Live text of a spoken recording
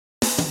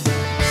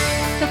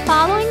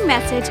following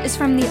message is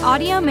from the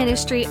audio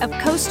ministry of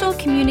Coastal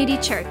Community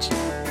Church.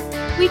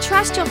 We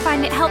trust you'll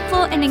find it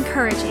helpful and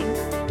encouraging.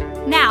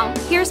 Now,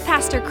 here's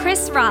Pastor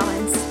Chris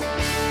Rollins.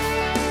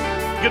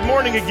 Good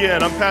morning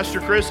again. I'm Pastor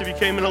Chris. If you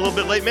came in a little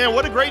bit late, man,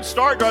 what a great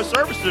start to our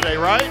service today,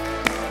 right?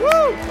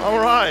 Woo! All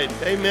right.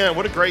 Amen.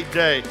 What a great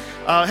day.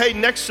 Hey,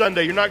 next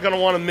Sunday, you're not going to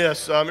want to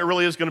miss. It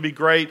really is going to be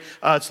great.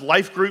 It's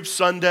Life Group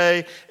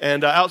Sunday,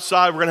 and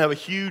outside we're going to have a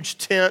huge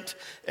tent.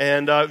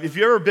 And if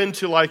you've ever been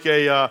to like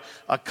a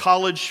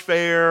college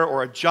fair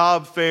or a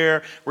job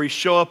fair where you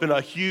show up in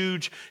a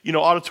huge,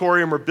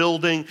 auditorium or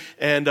building,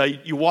 and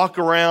you walk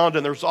around,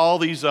 and there's all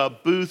these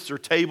booths or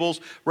tables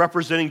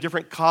representing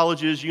different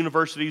colleges,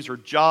 universities, or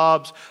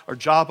jobs or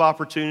job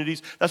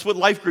opportunities. That's what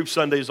Life Group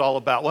Sunday is all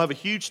about. We'll have a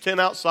huge tent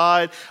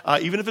outside,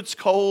 even if it's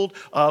cold.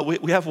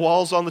 We have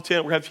walls on the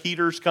tent. We have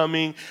heaters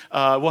coming.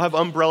 We'll have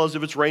umbrellas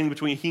if it's raining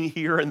between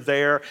here and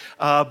there.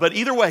 But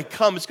either way,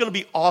 come. It's going to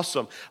be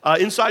awesome.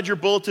 Inside your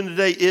bulletin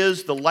today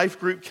is the Life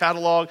Group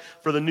catalog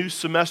for the new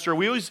semester.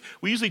 We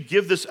usually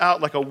give this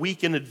out like a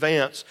week in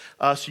advance,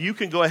 so you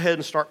can go ahead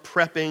and start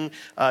prepping,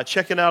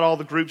 checking out all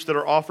the groups that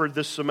are offered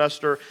this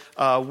semester,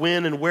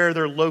 when and where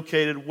they're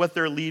located, what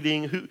they're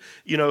leading, who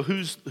are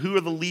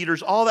the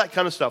leaders, all that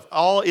kind of stuff,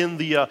 all in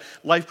the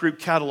Life Group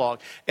catalog.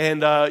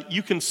 And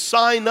you can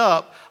sign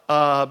up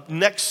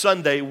next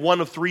Sunday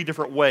one of three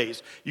different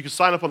ways. You can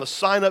sign up on the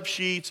sign-up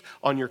sheets,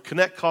 on your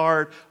Connect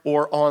card,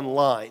 or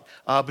online.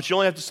 But you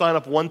only have to sign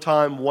up one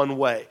time, one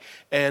way.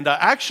 And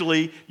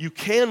actually, you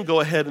can go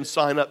ahead and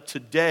sign up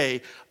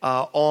today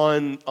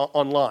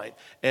online.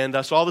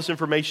 And so all this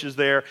information is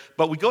there.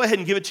 But we go ahead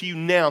and give it to you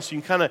now so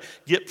you can kind of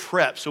get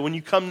prepped. So when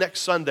you come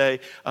next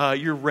Sunday,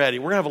 you're ready.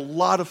 We're going to have a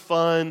lot of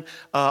fun.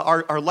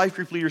 Our life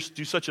group leaders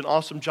do such an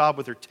awesome job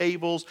with their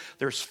tables.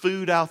 There's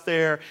food out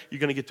there. You're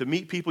going to get to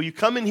meet people. You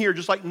come in here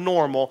just like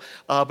normal,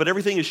 but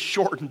everything is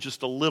shortened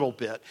just a little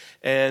bit.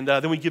 And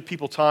then we give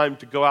people time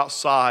to go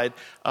outside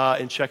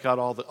and check out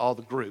all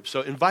the groups.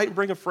 So invite and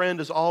bring a friend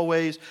as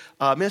always.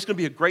 Man, it's going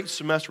to be a great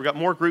semester. We got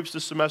more groups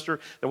this semester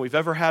than we've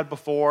ever had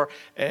before,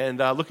 and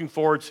looking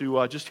forward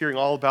to just hearing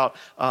all about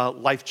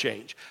life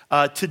change.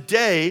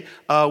 Today,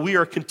 we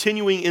are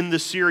continuing in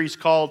this series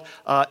called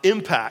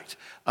Impact.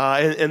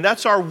 And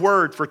that's our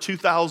word for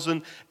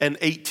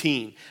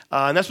 2018.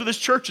 And that's what this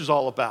church is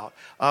all about.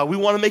 We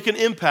want to make an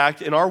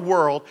impact in our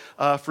world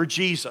for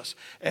Jesus.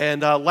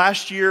 And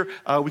last year,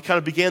 we kind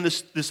of began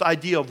this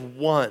idea of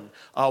one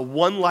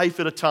life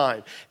at a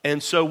time.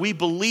 And so we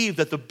believe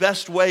that the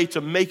best way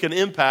to make an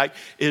impact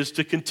is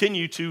to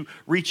continue to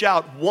reach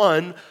out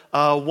one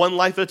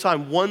life at a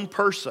time, one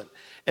person.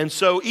 And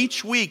so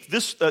each week,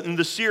 in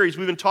this series,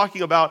 we've been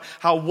talking about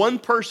how one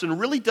person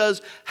really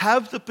does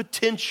have the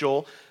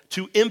potential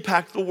to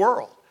impact the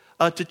world,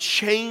 to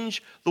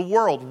change the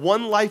world,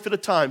 one life at a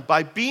time,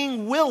 by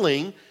being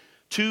willing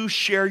to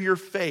share your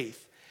faith.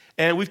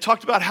 And we've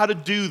talked about how to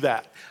do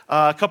that.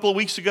 A couple of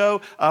weeks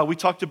ago, we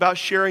talked about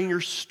sharing your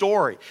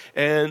story.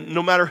 And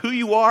no matter who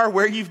you are,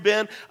 where you've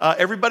been,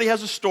 everybody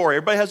has a story.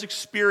 Everybody has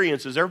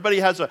experiences. Everybody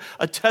has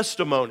a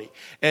testimony.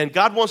 And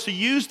God wants to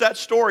use that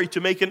story to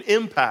make an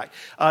impact.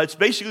 It's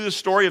basically the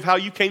story of how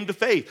you came to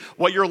faith,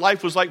 what your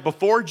life was like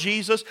before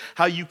Jesus,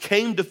 how you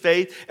came to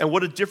faith, and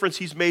what a difference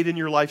He's made in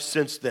your life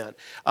since then.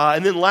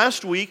 And then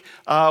last week,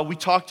 we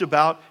talked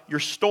about your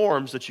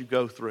storms that you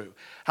go through.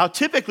 How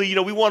typically,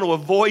 we want to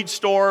avoid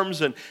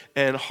storms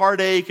and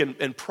heartache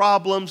and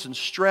problems and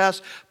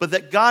stress, but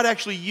that God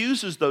actually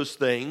uses those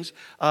things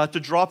to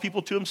draw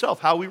people to Himself,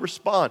 how we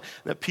respond,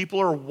 that people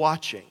are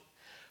watching.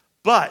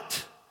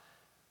 But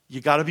you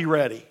got to be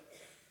ready.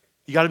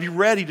 You got to be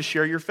ready to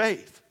share your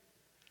faith.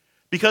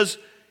 Because,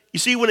 you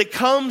see, when it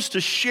comes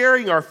to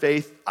sharing our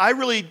faith, I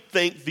really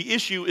think the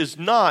issue is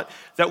not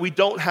that we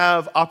don't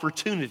have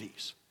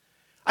opportunities.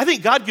 I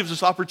think God gives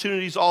us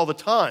opportunities all the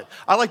time.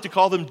 I like to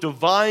call them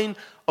divine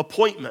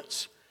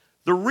appointments.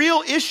 The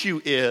real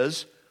issue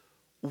is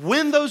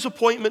when those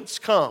appointments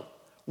come,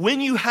 when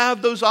you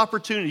have those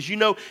opportunities.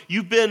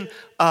 You've been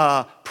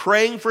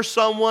praying for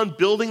someone,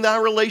 building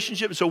that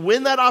relationship. So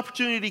when that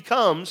opportunity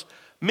comes,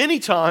 many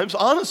times,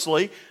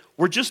 honestly,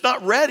 we're just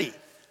not ready.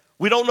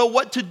 We don't know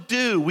what to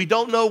do. We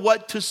don't know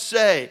what to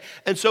say.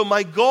 And so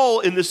my goal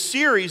in this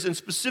series, and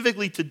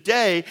specifically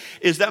today,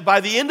 is that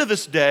by the end of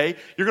this day,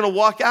 you're going to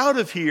walk out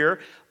of here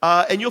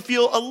and you'll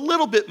feel a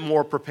little bit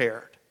more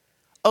prepared,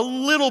 a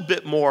little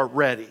bit more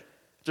ready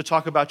to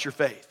talk about your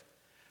faith.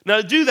 Now,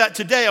 to do that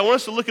today, I want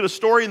us to look at a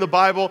story in the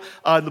Bible,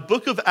 in the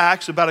book of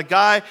Acts, about a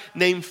guy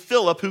named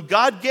Philip, who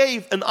God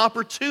gave an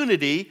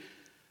opportunity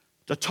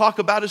to talk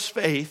about his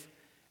faith,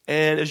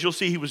 and as you'll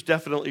see, he was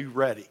definitely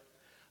ready.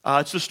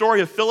 It's the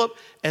story of Philip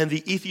and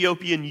the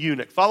Ethiopian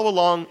eunuch. Follow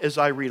along as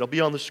I read. I'll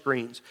be on the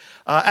screens.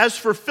 As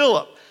for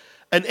Philip,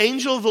 an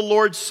angel of the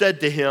Lord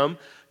said to him,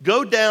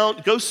 Go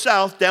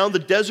south down the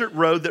desert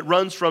road that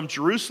runs from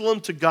Jerusalem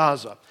to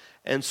Gaza.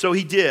 And so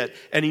he did.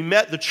 And he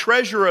met the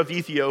treasurer of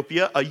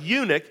Ethiopia, a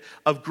eunuch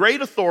of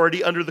great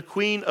authority under the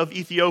queen of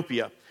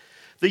Ethiopia.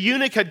 The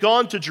eunuch had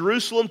gone to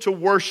Jerusalem to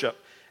worship,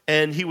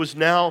 and he was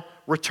now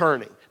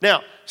returning.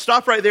 Now,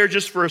 stop right there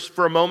just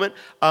for a moment.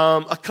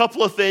 A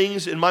couple of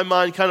things in my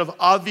mind kind of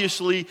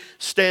obviously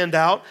stand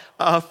out.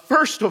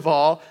 First of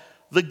all,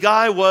 the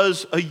guy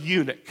was a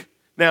eunuch.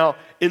 Now,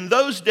 in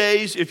those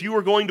days, if you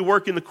were going to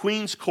work in the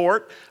queen's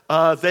court,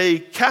 they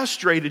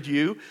castrated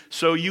you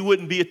so you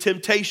wouldn't be a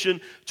temptation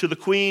to the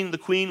queen. The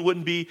queen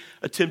wouldn't be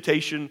a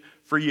temptation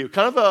for you.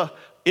 Kind of a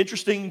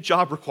interesting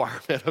job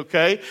requirement,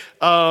 okay?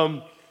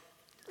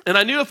 And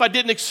I knew if I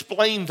didn't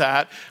explain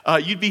that,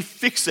 you'd be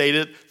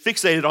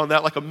fixated on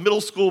that like a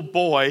middle school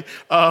boy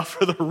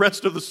for the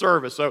rest of the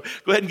service. So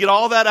go ahead and get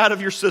all that out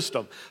of your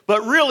system.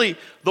 But really,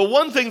 the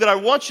one thing that I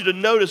want you to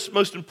notice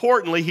most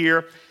importantly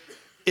here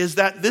is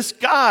that this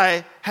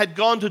guy had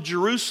gone to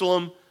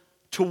Jerusalem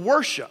to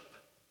worship.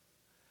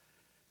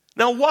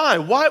 Now, why?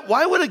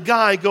 Why would a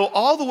guy go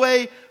all the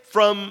way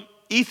from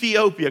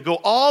Ethiopia, go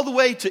all the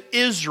way to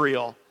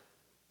Israel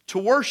to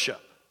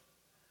worship?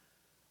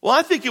 Well,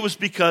 I think it was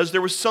because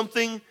there was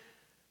something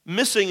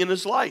missing in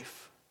his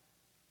life.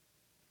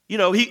 You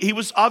know, he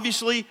was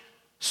obviously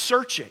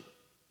searching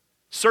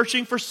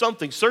for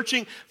something,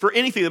 searching for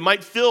anything that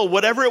might fill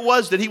whatever it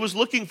was that he was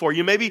looking for.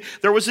 Maybe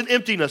there was an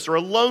emptiness or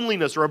a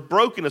loneliness or a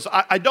brokenness.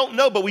 I don't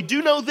know, but we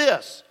do know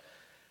this,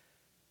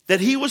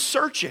 that he was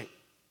searching.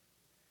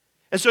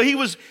 And so he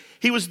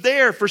was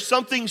there for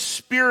something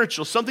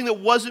spiritual, something that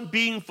wasn't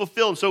being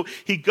fulfilled. So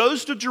he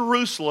goes to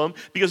Jerusalem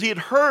because he had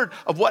heard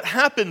of what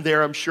happened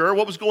there, I'm sure,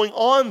 what was going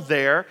on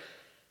there,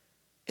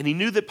 and he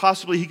knew that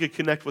possibly he could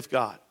connect with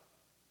God.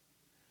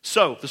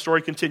 So the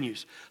story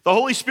continues. The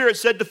Holy Spirit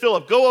said to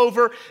Philip, "Go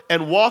over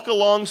and walk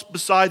along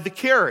beside the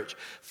carriage."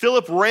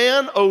 Philip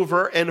ran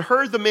over and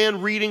heard the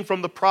man reading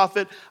from the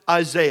prophet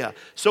Isaiah.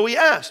 So he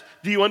asked,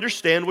 "Do you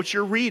understand what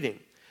you're reading?"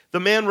 The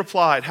man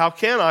replied, "How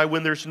can I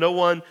when there's no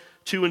one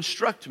to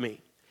instruct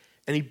me?"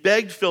 And he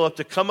begged Philip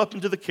to come up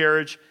into the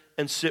carriage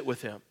and sit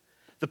with him.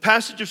 The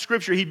passage of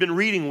scripture he'd been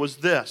reading was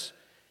this: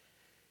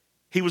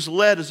 "He was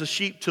led as a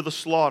sheep to the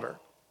slaughter,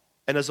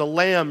 and as a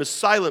lamb is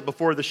silent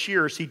before the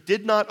shearers, he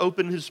did not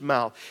open his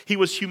mouth. He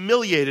was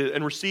humiliated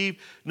and received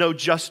no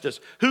justice.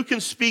 Who can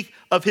speak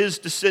of his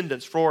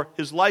descendants? For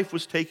his life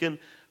was taken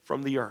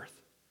from the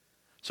earth."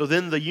 So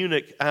then the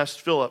eunuch asked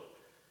Philip,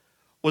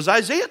 "Was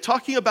Isaiah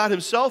talking about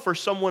himself or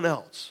someone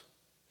else?"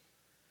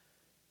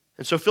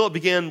 And so Philip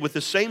began with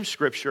the same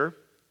scripture,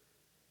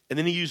 and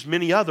then he used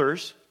many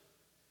others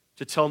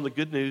to tell him the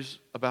good news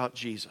about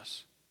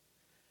Jesus.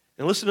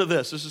 And listen to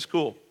this. This is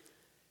cool.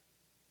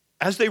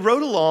 As they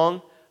rode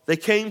along, they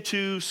came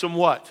to some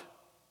what?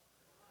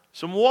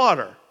 Some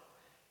water.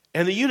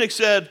 And the eunuch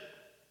said,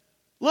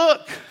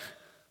 "Look,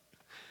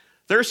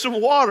 there's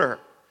some water.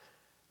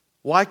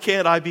 Why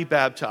can't I be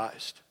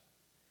baptized?"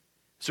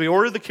 So he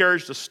ordered the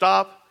carriage to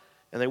stop,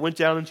 and they went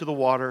down into the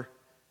water,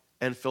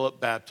 and Philip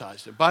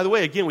baptized him. By the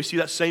way, again, we see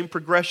that same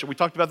progression. We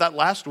talked about that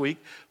last week,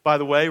 by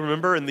the way.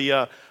 Remember in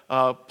the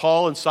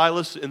Paul and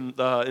Silas in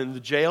the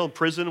jail, in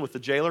prison with the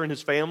jailer and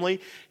his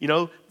family? You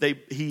know,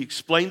 he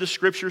explained the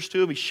scriptures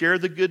to him. He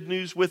shared the good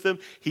news with him.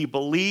 He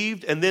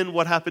believed, and then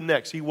what happened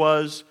next? He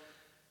was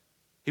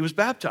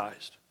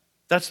baptized.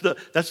 That's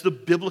the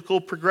biblical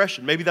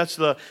progression. Maybe that's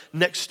the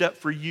next step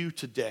for you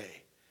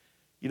today.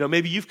 You know,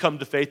 maybe you've come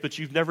to faith, but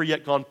you've never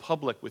yet gone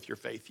public with your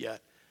faith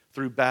yet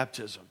through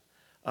baptism.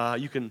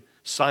 You can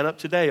sign up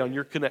today on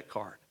your Connect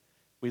card.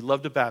 We'd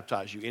love to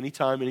baptize you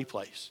anytime, any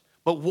place.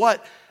 But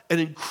what an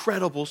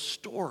incredible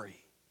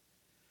story.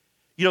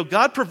 You know,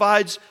 God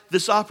provides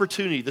this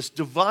opportunity, this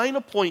divine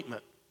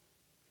appointment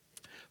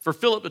for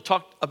Philip to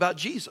talk about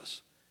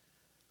Jesus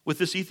with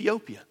this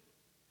Ethiopian.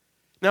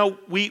 Now,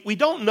 we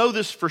don't know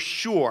this for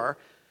sure,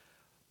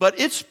 but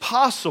it's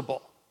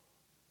possible.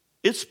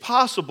 It's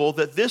possible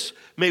that this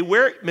may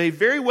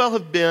very well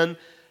have been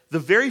the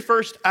very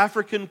first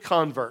African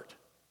convert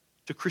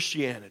to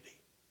Christianity.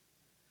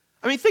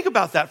 I mean, think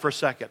about that for a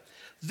second.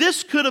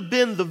 This could have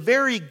been the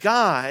very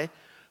guy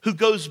who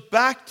goes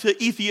back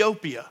to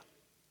Ethiopia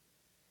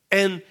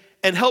and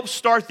helped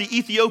start the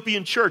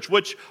Ethiopian church,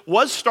 which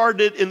was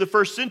started in the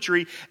first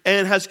century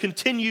and has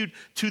continued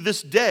to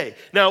this day.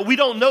 Now, we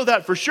don't know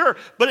that for sure,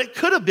 but it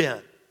could have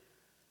been.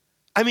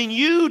 I mean,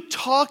 you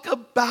talk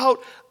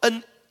about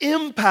an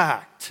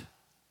impact.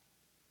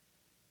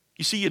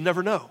 You see, you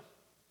never know.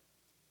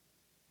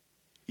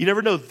 You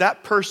never know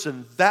that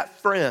person, that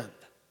friend,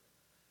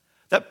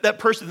 that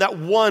person, that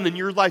one in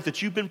your life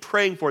that you've been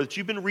praying for, that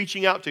you've been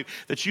reaching out to,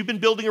 that you've been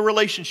building a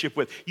relationship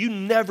with. You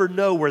never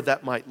know where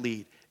that might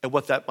lead and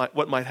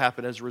what might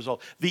happen as a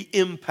result. The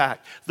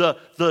impact, the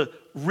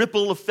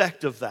ripple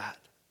effect of that.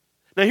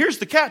 Now here's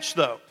the catch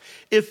though.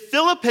 If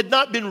Philip had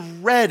not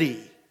been ready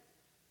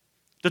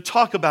to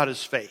talk about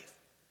his faith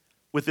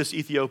with this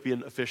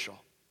Ethiopian official,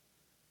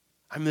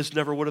 I mean, this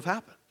never would have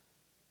happened.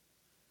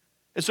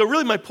 And so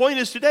really my point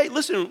is today,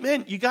 listen,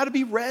 man, you got to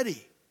be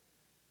ready.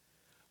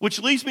 Which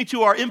leads me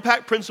to our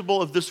impact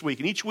principle of this week.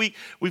 And each week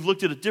we've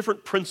looked at a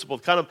different principle,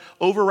 kind of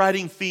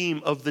overriding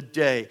theme of the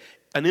day,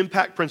 an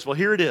impact principle.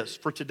 Here it is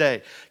for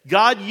today.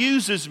 God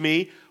uses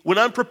me when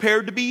I'm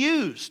prepared to be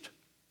used,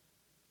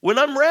 when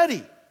I'm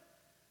ready.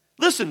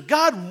 Listen,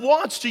 God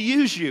wants to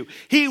use you.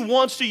 He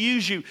wants to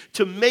use you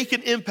to make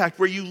an impact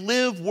where you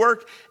live,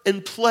 work,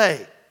 and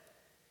play.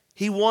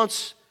 He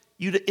wants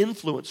you to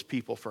influence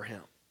people for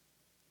him.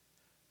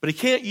 But he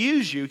can't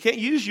use you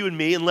and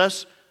me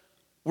unless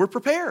we're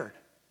prepared.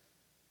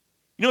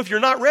 You know, if you're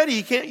not ready,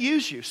 he can't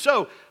use you.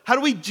 So how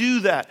do we do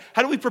that?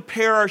 How do we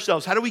prepare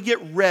ourselves? How do we get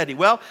ready?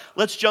 Well,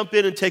 let's jump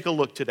in and take a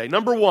look today.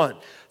 Number one,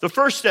 the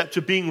first step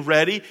to being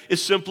ready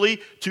is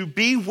simply to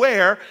be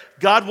where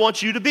God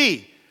wants you to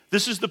be.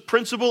 This is the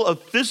principle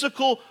of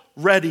physical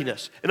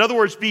readiness. In other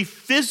words, be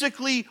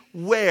physically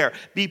where?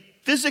 Be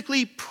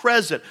physically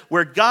present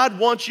where God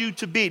wants you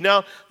to be.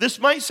 Now, this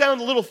might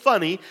sound a little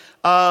funny,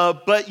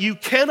 but you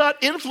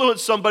cannot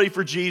influence somebody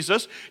for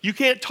Jesus. You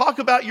can't talk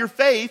about your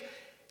faith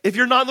if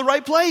you're not in the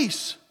right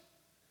place.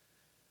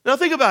 Now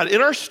think about it.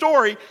 In our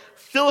story,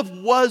 Philip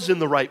was in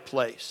the right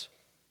place.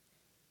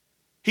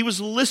 He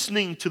was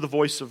listening to the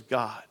voice of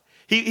God.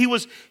 He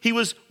was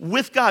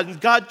with God,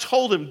 and God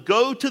told him,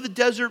 go to the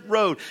desert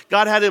road.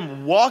 God had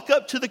him walk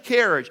up to the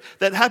carriage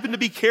that happened to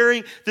be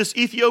carrying this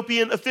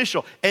Ethiopian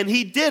official, and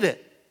he did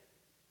it.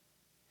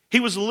 He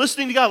was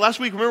listening to God.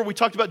 Last week, remember, we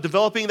talked about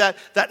developing that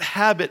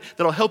habit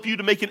that'll help you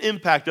to make an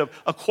impact of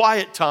a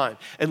quiet time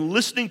and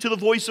listening to the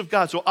voice of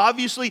God. So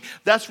obviously,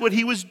 that's what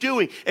he was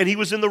doing, and he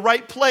was in the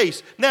right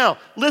place. Now,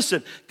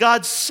 listen,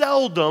 God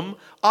seldom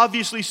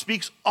obviously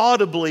speaks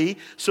audibly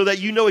so that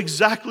you know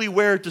exactly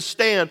where to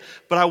stand,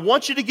 but I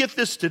want you to get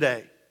this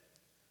today.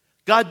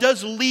 God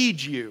does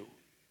lead you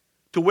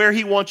to where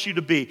he wants you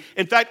to be.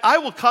 In fact, I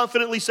will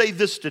confidently say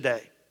this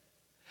today.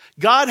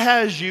 God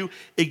has you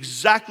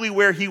exactly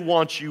where he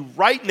wants you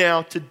right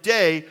now,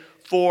 today,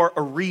 for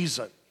a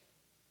reason.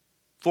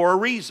 For a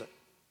reason.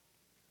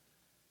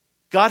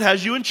 God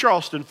has you in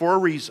Charleston for a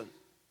reason.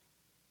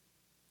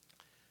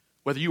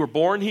 Whether you were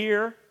born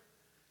here,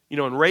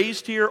 and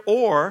raised here,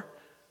 or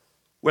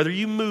whether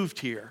you moved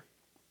here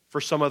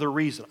for some other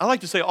reason. I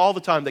like to say all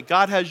the time that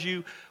God has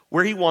you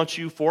where he wants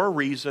you for a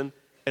reason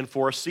and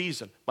for a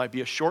season. Might be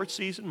a short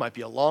season, might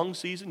be a long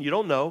season, you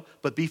don't know,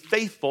 but be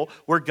faithful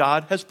where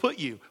God has put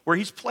you, where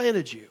he's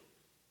planted you.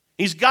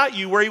 He's got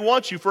you where he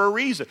wants you for a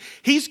reason.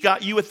 He's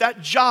got you at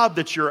that job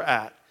that you're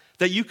at,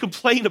 that you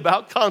complain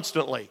about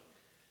constantly,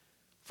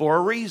 for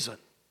a reason.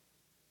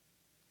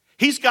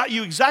 He's got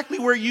you exactly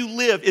where you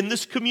live in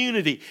this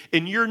community,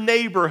 in your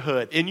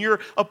neighborhood, in your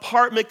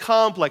apartment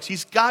complex.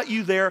 He's got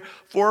you there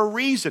for a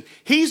reason.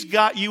 He's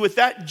got you at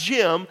that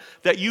gym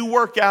that you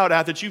work out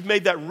at, that you've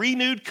made that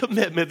renewed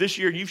commitment this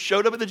year. You've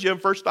showed up at the gym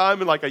first time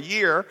in like a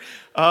year,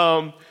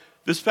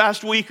 this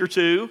past week or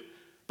two.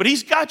 But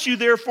he's got you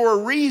there for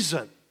a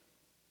reason.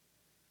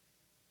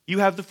 You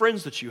have the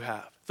friends that you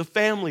have, the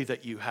family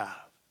that you have,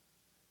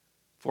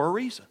 for a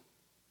reason.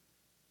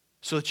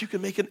 So that you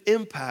can make an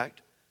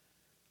impact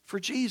for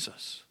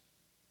Jesus.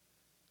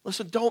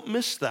 Listen, don't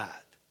miss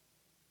that.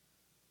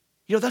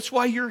 That's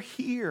why you're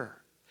here.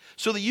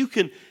 So that you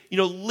can,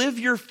 live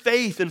your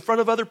faith in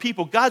front of other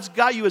people. God's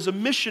got you as a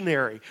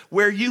missionary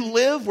where you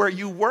live, where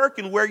you work,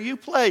 and where you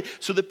play,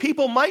 so that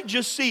people might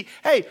just see,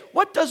 hey,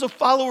 what does a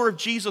follower of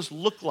Jesus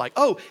look like?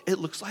 Oh, it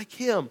looks like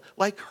him,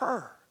 like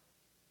her.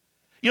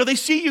 They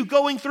see you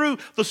going through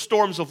the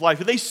storms of life,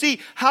 and they see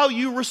how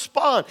you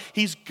respond.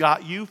 He's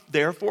got you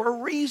there for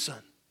a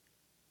reason.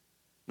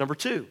 Number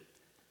two,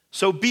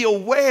 so be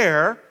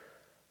aware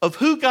of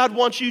who God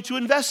wants you to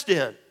invest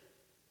in.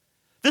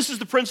 This is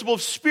the principle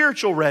of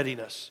spiritual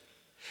readiness.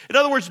 In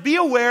other words, be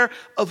aware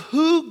of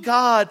who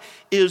God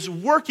is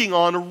working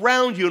on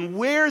around you and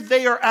where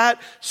they are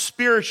at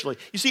spiritually.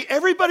 You see,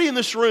 everybody in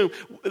this room,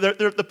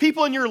 the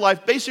people in your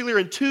life basically are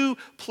in two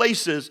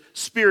places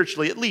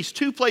spiritually, at least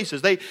two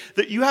places.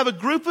 You have a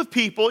group of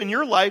people in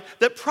your life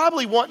that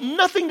probably want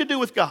nothing to do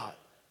with God.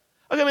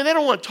 Okay, they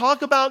don't want to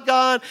talk about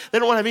God. They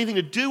don't want to have anything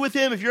to do with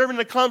him. If you're ever in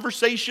a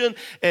conversation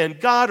and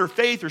God or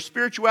faith or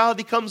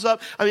spirituality comes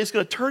up, it's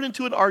going to turn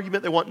into an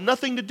argument. They want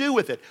nothing to do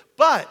with it.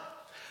 But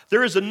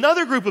there is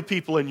another group of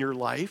people in your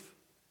life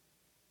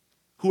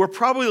who are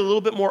probably a little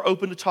bit more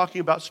open to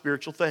talking about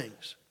spiritual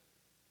things.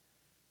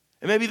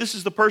 And maybe this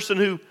is the person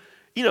who,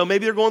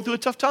 maybe they're going through a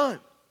tough time.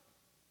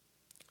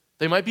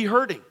 They might be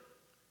hurting.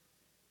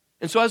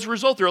 And so as a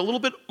result, they're a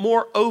little bit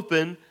more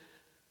open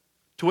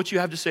to what you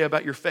have to say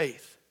about your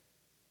faith.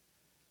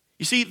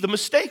 You see, the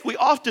mistake we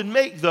often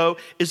make, though,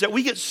 is that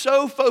we get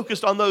so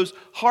focused on those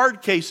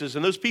hard cases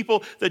and those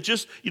people that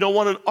just,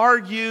 want to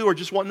argue or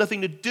just want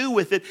nothing to do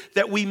with it,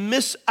 that we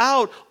miss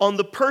out on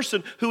the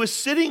person who is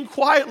sitting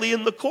quietly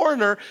in the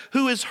corner,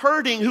 who is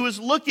hurting, who is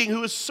looking,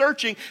 who is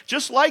searching,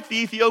 just like the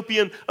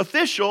Ethiopian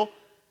official,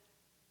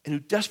 and who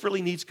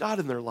desperately needs God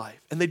in their life.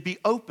 And they'd be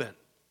open.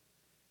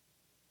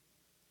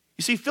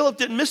 You see, Philip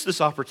didn't miss this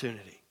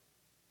opportunity.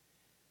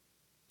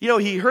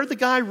 He heard the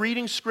guy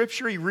reading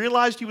scripture. He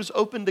realized he was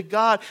open to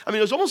God. It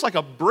was almost like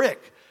a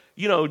brick,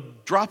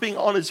 dropping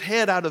on his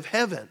head out of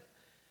heaven.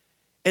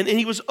 And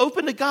he was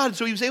open to God,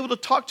 so he was able to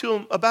talk to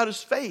him about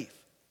his faith.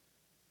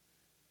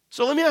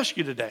 So let me ask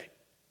you today,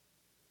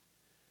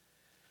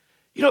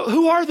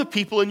 who are the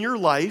people in your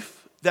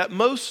life that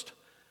most,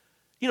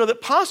 that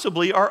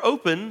possibly are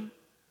open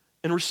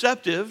and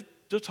receptive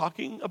to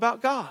talking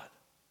about God.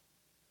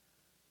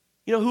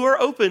 Who are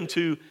open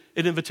to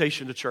an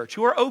invitation to church,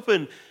 who are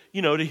open,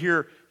 to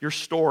hear your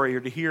story or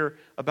to hear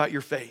about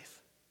your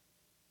faith.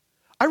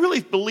 I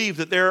really believe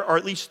that there are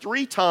at least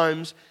 3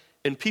 times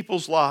in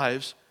people's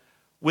lives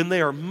when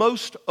they are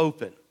most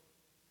open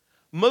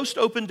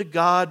to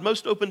God,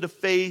 most open to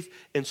faith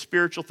and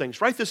spiritual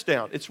things. Write this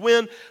down. It's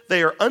when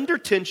they are under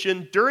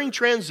tension, during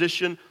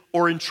transition,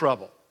 or in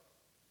trouble.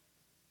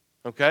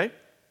 Okay?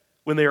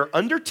 When they are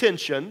under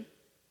tension,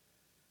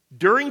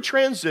 during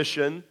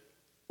transition,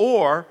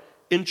 or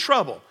in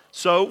trouble.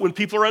 So when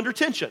people are under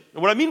tension.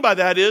 And what I mean by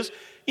that is,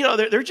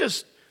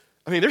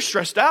 they're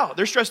stressed out.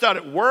 They're stressed out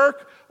at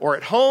work or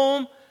at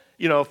home.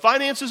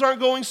 Finances aren't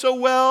going so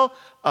well.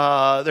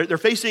 They're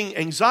facing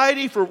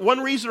anxiety for one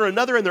reason or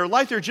another in their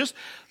life.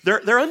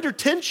 They're under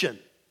tension.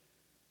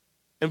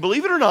 And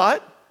believe it or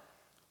not,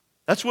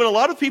 that's when a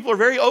lot of people are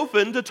very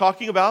open to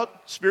talking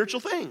about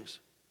spiritual things.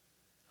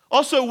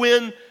 Also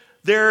when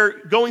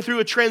they're going through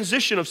a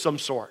transition of some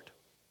sort.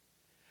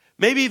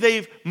 Maybe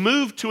they've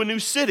moved to a new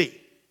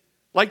city,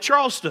 like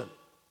Charleston.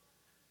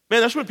 Man,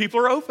 that's when people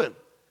are open.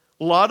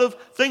 A lot of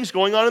things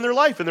going on in their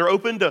life, and they're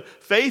open to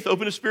faith,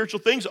 open to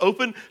spiritual things,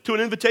 open to an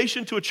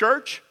invitation to a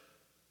church.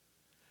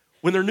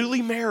 When they're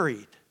newly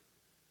married,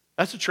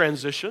 that's a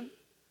transition.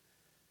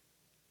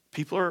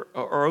 People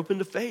are open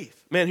to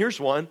faith. Man,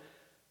 here's one.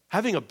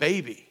 Having a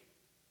baby.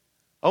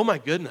 Oh my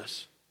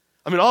goodness.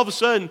 All of a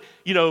sudden,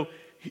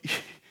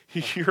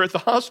 you're at the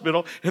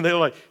hospital and they're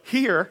like,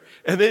 here.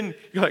 And then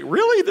you're like,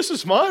 really? This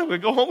is mine? I'm going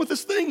to go home with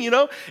this thing,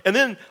 And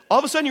then all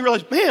of a sudden you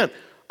realize, man,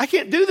 I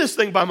can't do this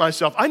thing by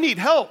myself. I need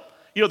help.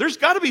 There's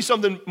got to be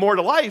something more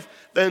to life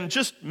than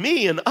just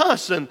me and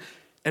us. And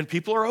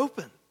people are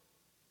open.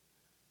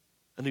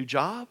 A new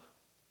job.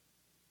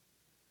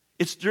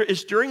 It's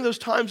during those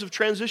times of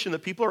transition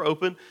that people are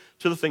open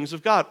to the things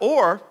of God.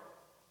 Or,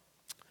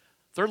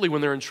 thirdly,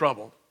 when they're in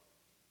trouble.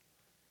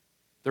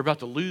 They're about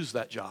to lose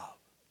that job.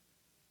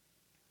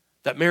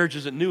 That marriage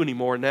isn't new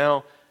anymore.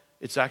 Now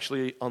it's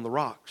actually on the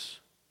rocks.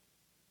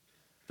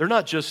 They're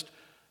not just,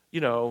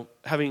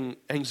 having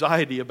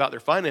anxiety about their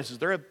finances.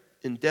 They're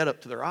in debt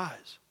up to their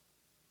eyes.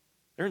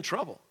 They're in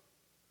trouble.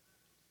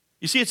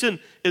 You see, it's in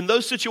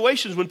those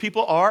situations when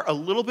people are a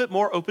little bit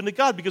more open to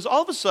God because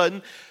all of a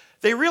sudden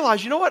they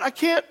realize, I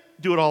can't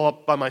do it all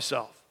up by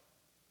myself.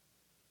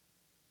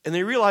 And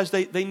they realize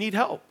they need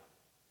help.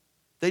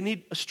 They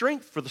need a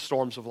strength for the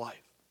storms of life.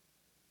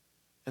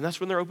 And that's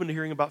when they're open to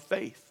hearing about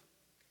faith.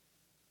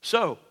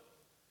 So,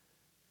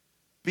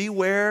 be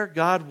where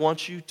God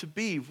wants you to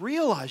be.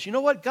 Realize,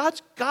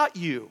 God's got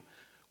you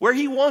where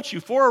He wants you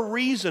for a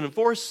reason and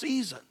for a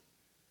season.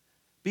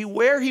 Be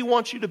where He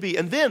wants you to be.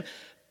 And then,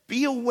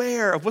 be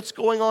aware of what's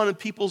going on in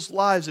people's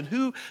lives and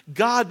who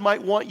God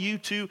might want you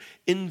to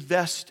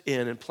invest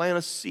in and plant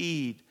a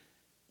seed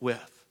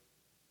with.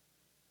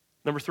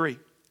 Number 3,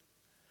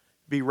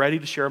 be ready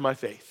to share my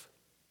faith.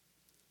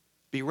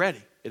 Be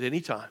ready at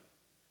any time.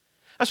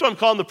 That's what I'm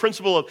calling the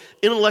principle of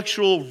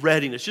intellectual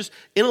readiness, just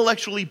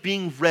intellectually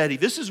being ready.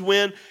 This is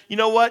when,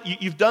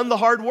 you've done the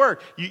hard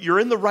work. You're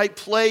in the right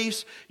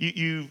place.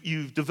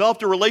 You've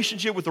developed a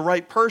relationship with the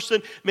right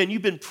person. Man,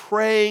 you've been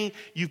praying.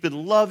 You've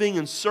been loving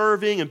and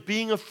serving and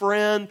being a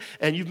friend.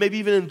 And you've maybe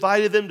even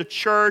invited them to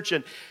church.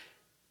 And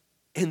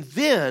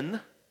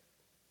then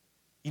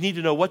you need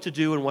to know what to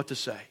do and what to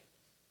say.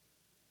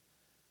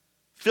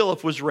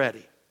 Philip was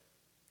ready.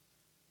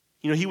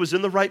 He was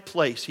in the right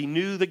place. He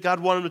knew that God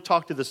wanted him to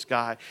talk to this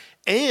guy.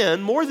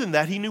 And more than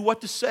that, he knew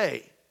what to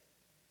say.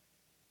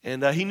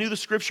 And he knew the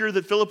scripture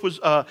that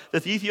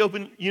that the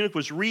Ethiopian eunuch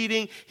was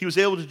reading. He was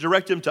able to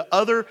direct him to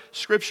other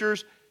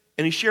scriptures,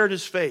 and he shared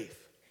his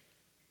faith.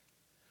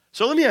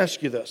 So let me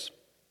ask you this.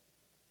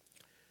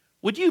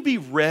 Would you be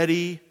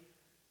ready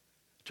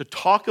to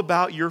talk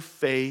about your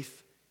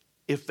faith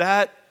if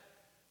that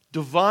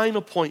divine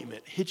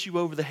appointment hit you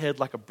over the head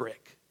like a brick?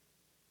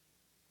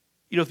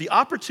 If the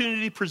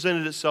opportunity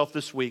presented itself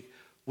this week,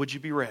 would you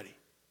be ready?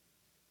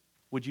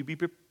 Would you be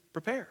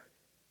prepared?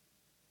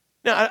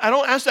 Now, I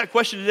don't ask that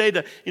question today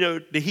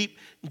to heap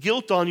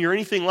guilt on you or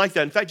anything like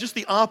that. In fact, just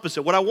the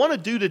opposite. What I want to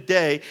do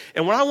today,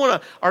 and what I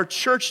want our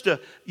church to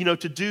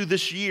do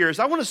this year, is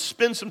I want to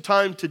spend some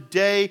time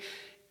today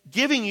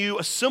giving you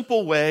a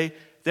simple way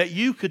that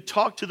you could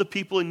talk to the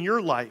people in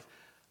your life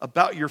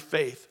about your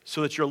faith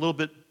so that you're a little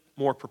bit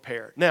more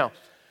prepared. Now,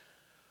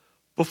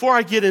 before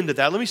I get into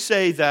that, let me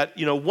say that,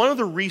 one of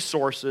the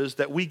resources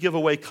that we give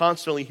away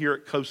constantly here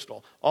at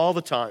Coastal, all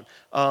the time,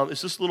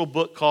 is this little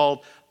book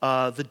called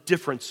The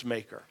Difference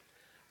Maker.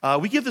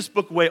 We give this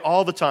book away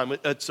all the time.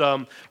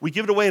 We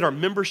give it away at our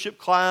membership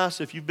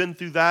class. If you've been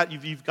through that,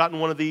 you've gotten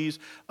one of these.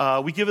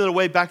 We give it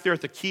away back there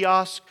at the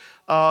kiosk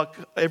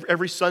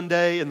every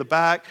Sunday in the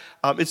back.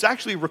 It's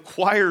actually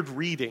required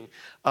reading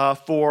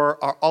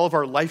for all of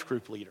our life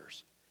group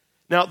leaders.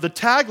 Now, the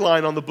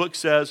tagline on the book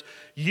says,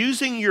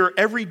 using your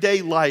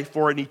everyday life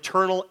for an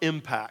eternal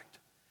impact.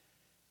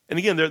 And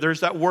again, there's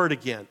that word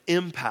again,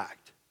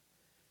 impact.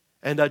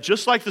 And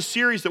just like the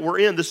series that we're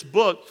in, this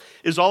book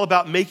is all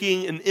about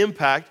making an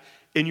impact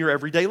in your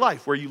everyday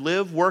life, where you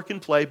live, work,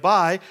 and play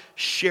by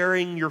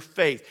sharing your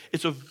faith.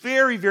 It's a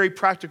very, very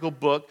practical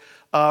book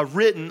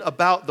written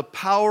about the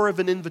power of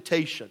an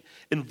invitation,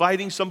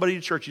 inviting somebody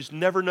to church. You just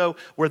never know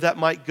where that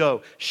might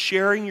go.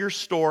 Sharing your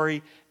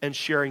story and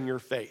sharing your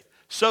faith.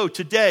 So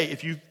today,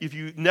 if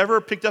you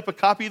never picked up a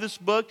copy of this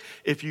book,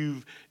 if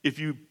you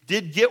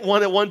did get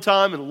one at one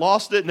time and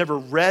lost it, never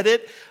read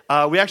it,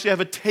 we actually have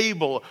a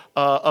table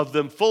of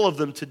them, full of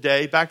them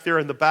today, back there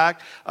in the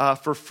back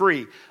for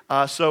free.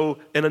 And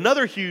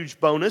another huge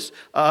bonus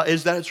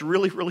is that it's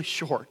really, really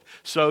short.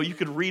 So you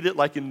could read it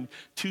like in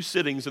 2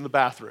 sittings in the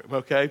bathroom,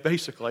 okay,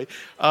 basically.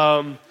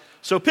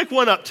 So pick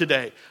one up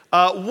today.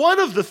 One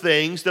of the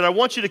things that I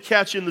want you to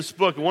catch in this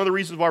book, and one of the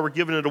reasons why we're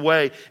giving it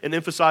away and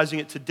emphasizing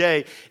it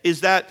today,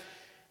 is that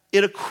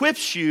it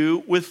equips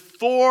you with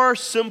 4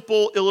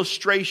 simple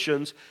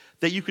illustrations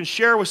that you can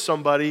share with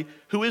somebody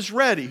who's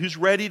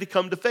ready to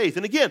come to faith.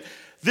 And again,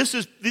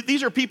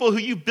 these are people who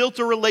you built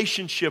a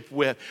relationship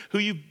with, who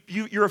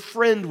you're a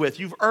friend with.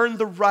 You've earned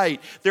the right.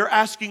 They're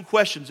asking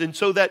questions, and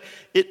so that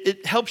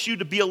it helps you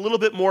to be a little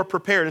bit more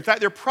prepared. In fact,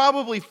 they're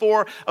probably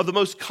 4 of the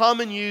most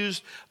common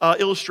used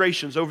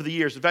illustrations over the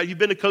years. In fact, if you've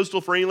been to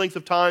Coastal for any length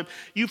of time,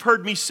 you've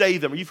heard me say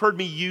them, or you've heard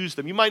me use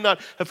them. You might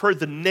not have heard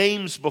the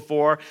names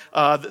before.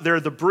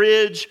 They're the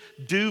bridge,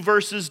 do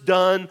versus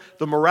done,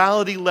 the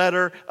morality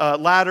ladder,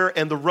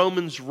 and the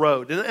Romans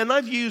road. And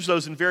I've used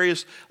those in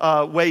various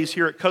ways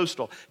here at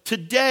Coastal.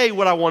 Today,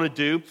 what I want to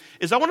do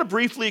is I want to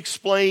briefly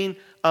explain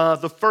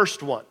the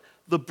first one,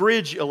 the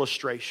bridge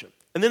illustration.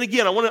 And then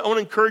again, I want to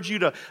encourage you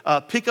to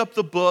pick up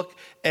the book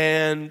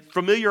and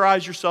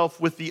familiarize yourself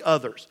with the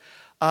others.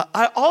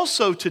 I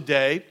also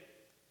today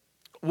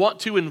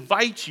want to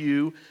invite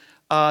you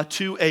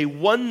to a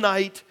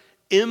one-night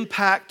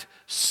impact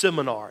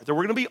seminar that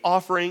we're going to be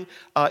offering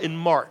in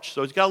March.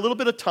 So it's got a little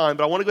bit of time,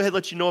 but I want to go ahead and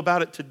let you know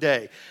about it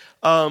today.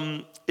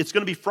 It's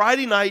going to be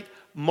Friday night,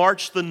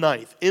 March the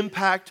 9th,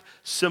 Impact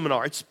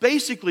Seminar. It's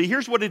basically,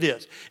 here's what it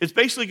is. It's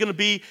basically going to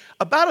be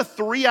about a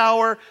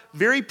 3-hour,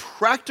 very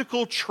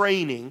practical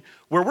training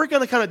where we're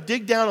going to kind of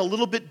dig down a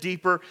little bit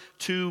deeper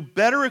to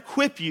better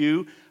equip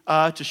you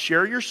to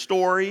share your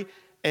story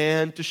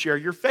and to share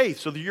your faith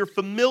so that you're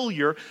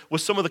familiar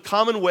with some of the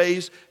common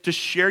ways to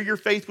share your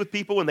faith with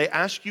people when they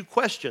ask you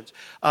questions.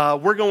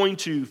 We're going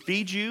to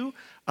feed you.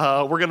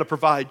 We're going to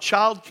provide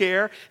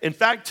childcare. In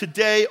fact,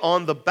 today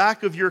on the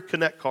back of your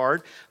Connect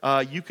card,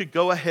 you could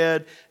go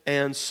ahead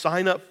and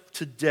sign up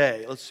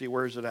today. Let's see,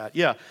 where is it at?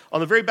 Yeah, on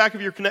the very back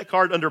of your Connect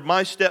card under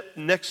My Step,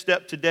 Next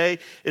Step today,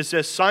 it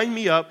says sign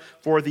me up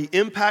for the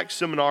Impact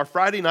Seminar,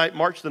 Friday night,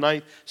 March the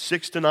 9th,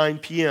 6 to 9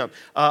 p.m.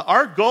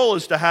 Our goal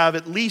is to have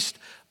at least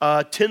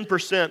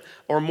 10%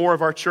 or more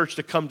of our church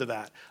to come to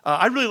that.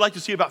 I'd really like to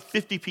see about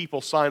 50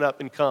 people sign up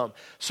and come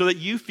so that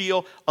you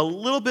feel a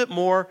little bit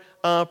more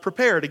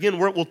prepared. Again,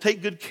 we'll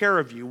take good care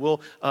of you.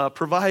 We'll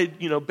provide,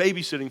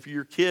 babysitting for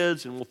your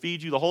kids, and we'll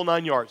feed you the whole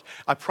 9 yards.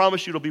 I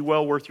promise you it'll be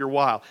well worth your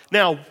while.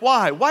 Now,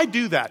 why? Why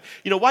do that?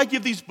 Why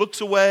give these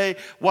books away?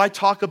 Why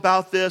talk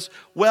about this?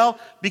 Well,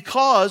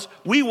 because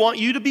we want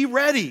you to be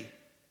ready.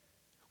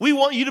 We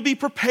want you to be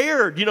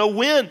prepared,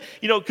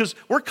 because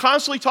we're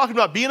constantly talking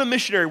about being a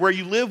missionary where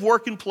you live,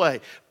 work, and play,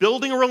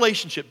 building a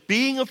relationship,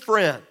 being a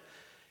friend.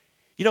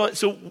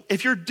 So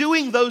if you're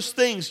doing those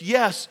things,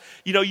 yes,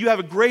 you have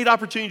a great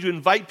opportunity to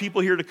invite people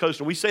here to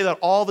Coastal. We say that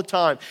all the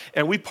time,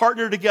 and we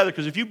partner together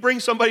because if you bring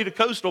somebody to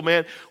Coastal,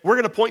 man, we're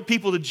going to point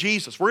people to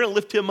Jesus. We're going to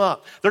lift him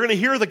up. They're going to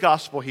hear the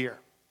gospel here.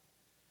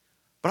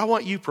 But I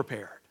want you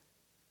prepared.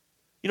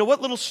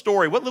 What little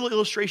story, what little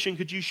illustration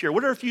could you share?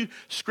 What are a few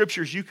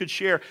scriptures you could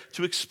share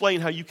to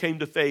explain how you came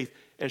to faith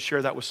and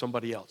share that with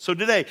somebody else? So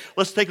today,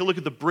 let's take a look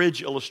at the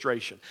bridge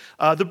illustration.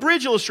 The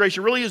bridge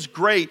illustration really is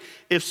great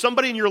if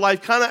somebody in your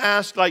life kind of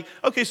asks,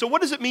 okay, so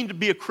what does it mean to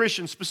be a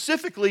Christian?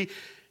 Specifically,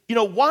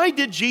 why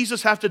did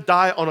Jesus have to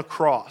die on a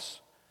cross?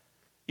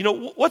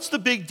 What's the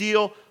big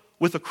deal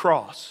with a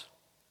cross?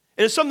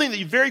 And it's something that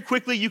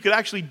you could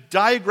actually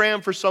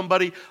diagram for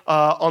somebody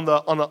on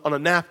a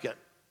napkin.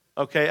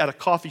 Okay, at a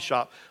coffee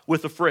shop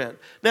with a friend.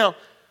 Now,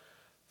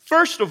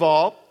 first of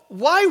all,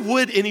 why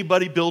would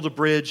anybody build a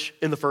bridge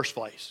in the first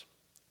place?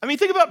 I mean,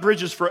 think about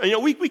bridges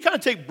we kind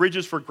of take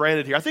bridges for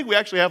granted here. I think we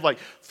actually have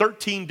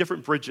 13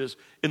 different bridges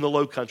in the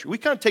Low Country. We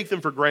kind of take them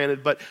for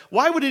granted, but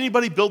why would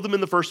anybody build them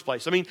in the first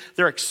place? I mean,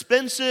 they're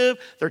expensive,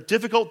 they're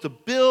difficult to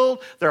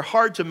build, they're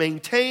hard to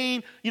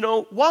maintain.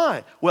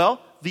 Why?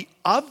 Well, the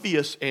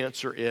obvious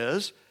answer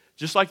is,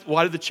 just like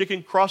why did the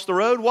chicken cross the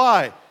road?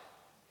 Why?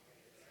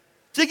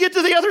 To get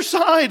to the other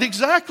side,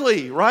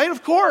 exactly, right?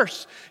 Of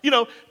course.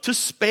 To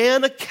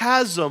span a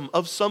chasm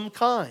of some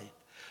kind.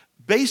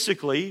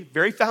 Basically,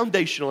 very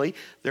foundationally,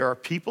 there are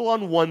people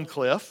on one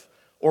cliff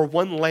or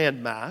one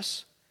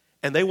landmass,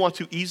 and they want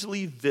to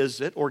easily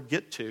visit or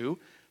get to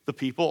the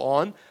people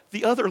on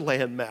the other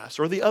landmass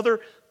or the other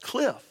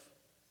cliff.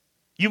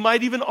 You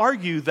might even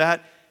argue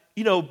that,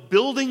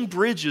 building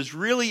bridges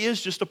really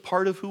is just a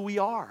part of who we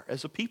are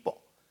as a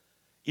people.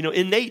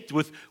 Innate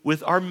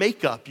with our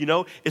makeup,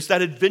 it's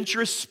that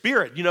adventurous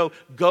spirit,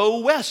 go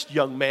west,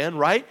 young man,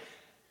 right?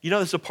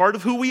 That's a part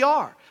of who we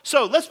are.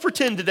 So let's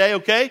pretend today,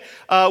 okay?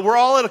 We're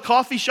all at a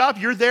coffee shop.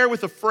 You're there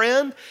with a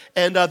friend,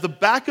 and the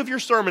back of your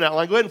sermon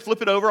outline, go ahead and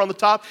flip it over. On the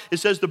top, it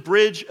says the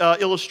bridge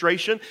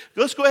illustration.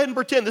 Let's go ahead and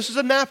pretend this is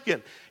a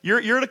napkin.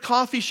 You're at a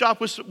coffee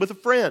shop with a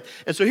friend.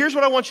 And so here's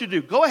what I want you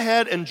to do. Go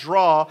ahead and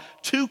draw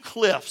two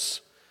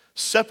cliffs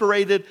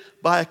separated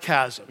by a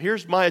chasm.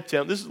 Here's my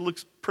attempt. This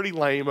looks pretty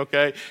lame,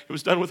 okay? It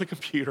was done with a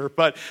computer.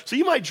 But so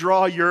you might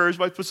draw yours, you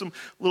might put some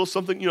little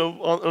something,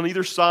 on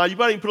either side. You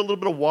might even put a little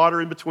bit of water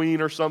in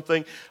between or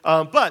something.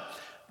 But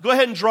go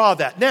ahead and draw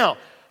that. Now,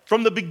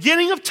 from the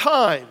beginning of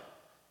time,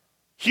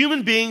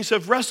 human beings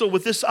have wrestled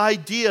with this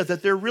idea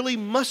that there really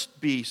must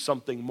be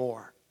something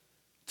more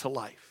to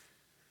life.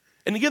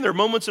 And again, there are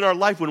moments in our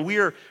life when we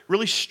are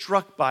really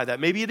struck by that.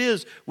 Maybe it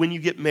is when you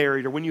get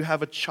married or when you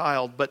have a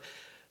child, but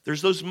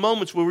there's those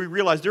moments where we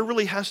realize there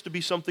really has to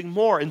be something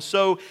more. And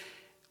so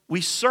we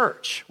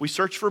search. We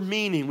search for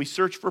meaning. We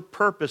search for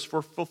purpose,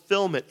 for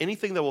fulfillment,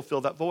 anything that will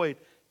fill that void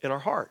in our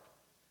heart.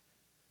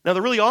 Now,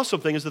 the really awesome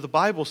thing is that the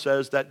Bible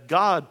says that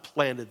God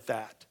planted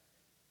that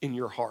in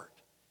your heart.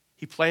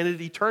 He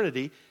planted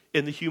eternity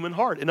in the human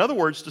heart. In other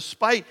words,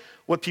 despite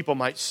what people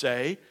might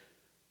say,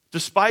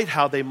 despite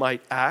how they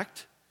might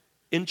act,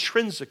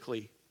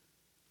 intrinsically,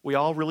 we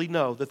all really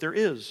know that there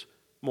is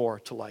more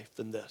to life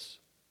than this.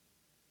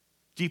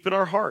 Deep in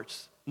our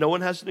hearts, no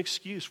one has an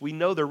excuse. We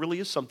know there really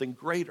is something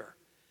greater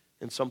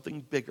and something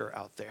bigger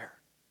out there.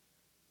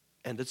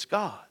 And it's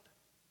God.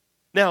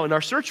 Now, in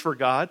our search for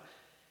God,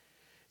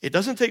 it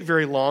doesn't take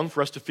very long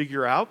for us to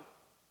figure out,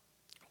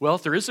 well,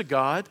 if there is a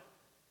God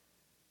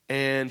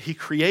and He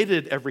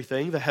created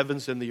everything, the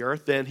heavens and the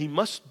earth, then He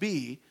must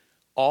be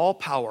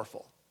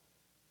all-powerful,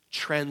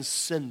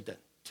 transcendent,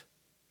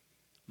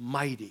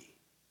 mighty,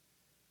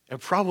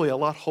 and probably a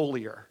lot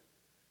holier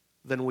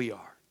than we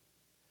are.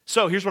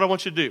 So here's what I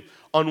want you to do.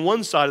 On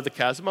one side of the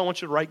chasm, I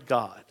want you to write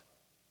God.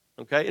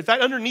 Okay? In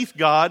fact, underneath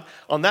God,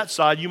 on that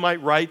side, you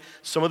might write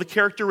some of the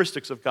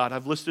characteristics of God.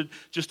 I've listed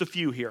just a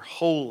few here.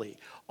 Holy,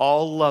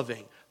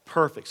 all-loving,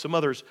 perfect. Some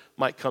others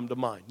might come to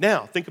mind.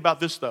 Now, think about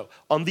this, though.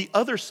 On the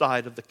other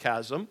side of the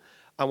chasm,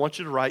 I want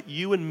you to write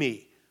you and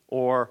me,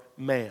 or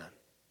man.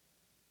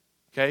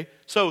 Okay?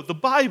 So the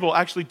Bible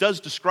actually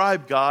does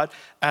describe God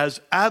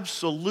as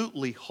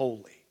absolutely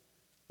holy,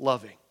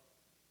 loving,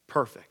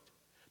 perfect.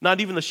 Not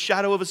even the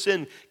shadow of a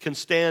sin can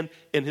stand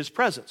in His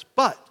presence.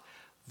 But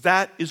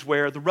that is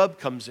where the rub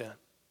comes in.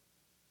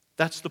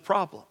 That's the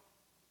problem.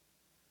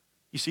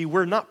 You see,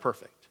 we're not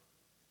perfect.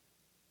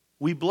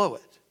 We blow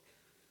it.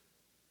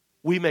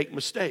 We make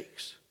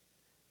mistakes.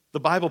 The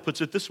Bible puts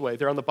it this way.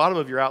 There on the bottom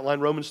of your outline,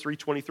 Romans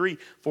 3:23.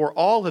 For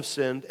all have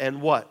sinned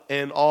and what?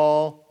 And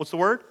all, what's the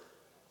word?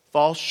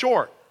 Fall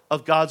short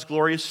of God's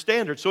glorious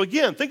standard. So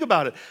again, think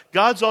about it.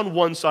 God's on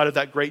one side of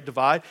that great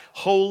divide,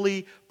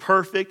 holy,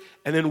 perfect,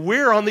 and then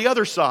we're on the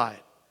other side.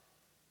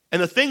 And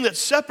the thing that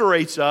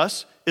separates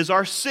us is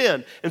our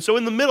sin. And so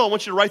in the middle, I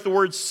want you to write the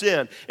word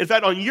sin. In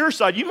fact, on your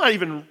side, you might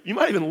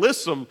even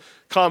list some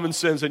common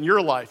sins in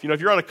your life. If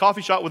you're at a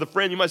coffee shop with a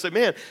friend, you might say,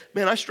 man,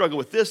 I struggle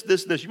with this,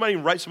 this, and this. You might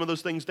even write some of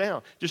those things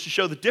down just to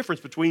show the difference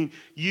between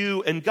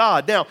you and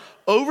God. Now,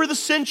 over the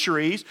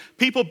centuries,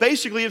 people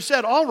basically have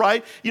said, all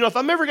right, if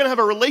I'm ever going to have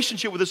a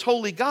relationship with this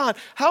holy God,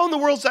 how in the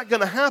world is that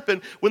going to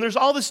happen when there's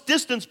all this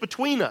distance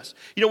between us?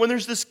 When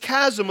there's this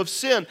chasm of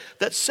sin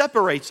that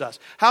separates us.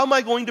 How am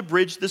I going to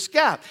bridge this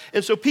gap?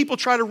 And so people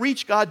try to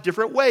reach God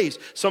different ways.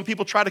 Some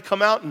people try to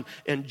come out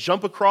and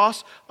jump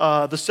across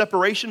the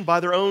separation by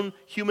their own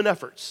human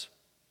efforts.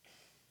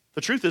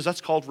 The truth is,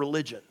 that's called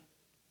religion.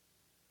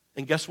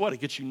 And guess what? It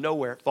gets you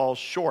nowhere. It falls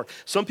short.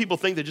 Some people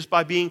think that just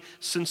by being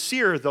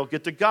sincere, they'll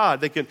get to God.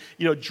 They can,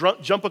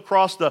 jump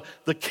across the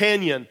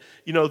canyon,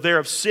 there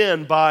of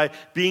sin by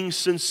being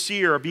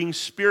sincere or being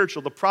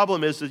spiritual. The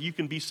problem is that you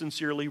can be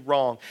sincerely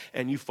wrong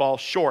and you fall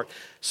short.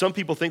 Some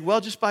people think,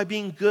 well, just by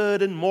being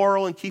good and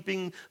moral and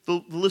keeping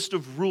the list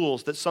of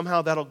rules, that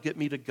somehow that'll get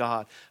me to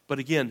God. But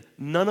again,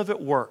 none of it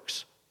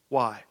works.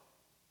 Why?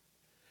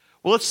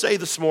 Well, let's say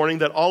this morning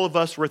that all of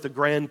us were at the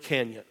Grand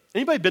Canyon.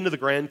 Anybody been to the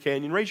Grand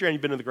Canyon? Raise your hand,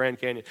 you've been to the Grand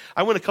Canyon.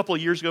 I went a couple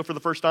of years ago for the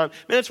first time.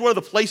 Man, it's one of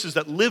the places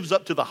that lives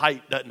up to the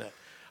hype, doesn't it?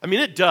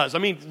 It does.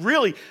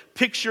 Really,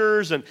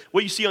 pictures and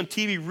what you see on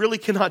TV really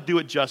cannot do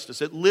it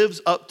justice. It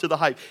lives up to the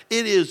hype.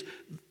 It is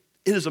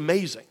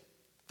amazing.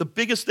 The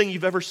biggest thing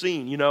you've ever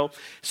seen,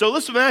 So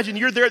let's imagine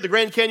you're there at the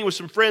Grand Canyon with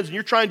some friends and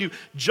you're trying to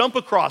jump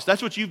across.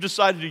 That's what you've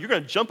decided to do. You're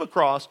going to jump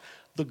across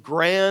the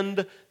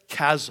Grand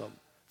Chasm.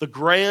 The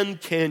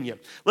Grand Canyon.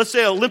 Let's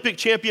say an Olympic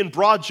champion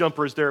broad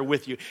jumper is there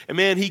with you. And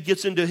man, he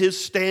gets into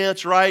his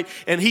stance, right?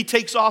 And he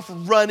takes off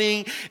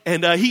running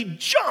and he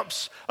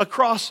jumps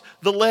across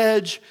the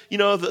ledge,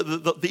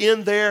 the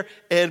end there.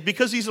 And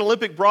because he's an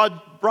Olympic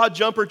broad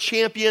jumper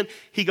champion,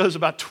 he goes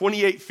about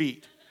 28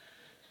 feet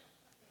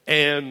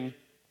and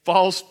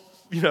falls,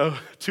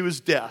 to his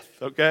death,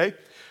 okay?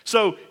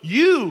 So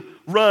you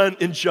run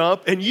and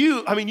jump, and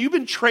you've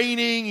been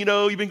training,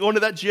 you've been going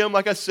to that gym,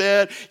 like I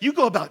said. You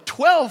go about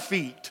 12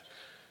 feet,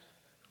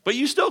 but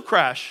you still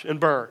crash and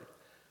burn.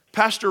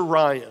 Pastor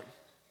Ryan,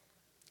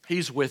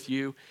 he's with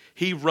you.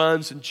 He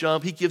runs and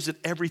jumps. He gives it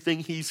everything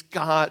he's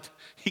got.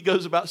 He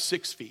goes about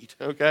 6 feet,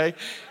 okay?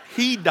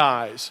 He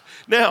dies.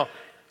 Now,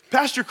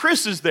 Pastor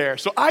Chris is there.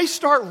 So I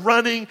start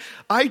running.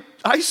 I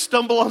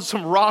stumble on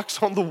some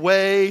rocks on the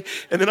way,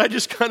 and then I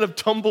just kind of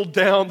tumble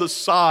down the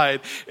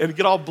side and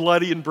get all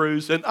bloody and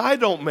bruised, and I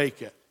don't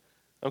make it,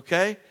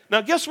 okay?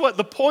 Now, guess what?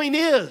 The point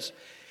is,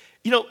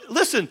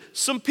 listen,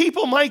 some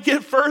people might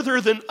get further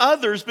than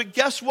others, but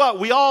guess what?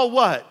 We all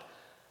what?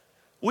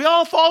 We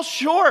all fall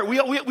short.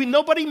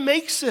 Nobody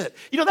makes it.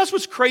 That's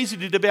what's crazy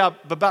to debate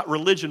about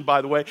religion,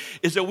 by the way,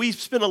 is that we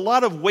spend a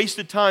lot of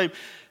wasted time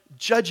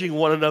judging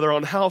one another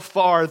on how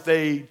far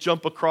they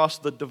jump across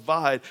the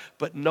divide,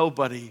 but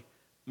nobody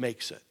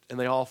makes it. And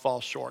they all fall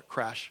short,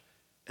 crash,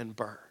 and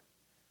burn.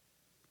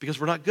 Because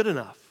we're not good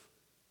enough.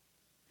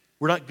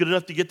 We're not good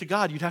enough to get to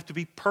God. You'd have to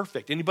be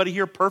perfect. Anybody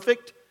here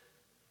perfect?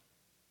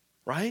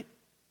 Right?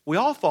 We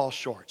all fall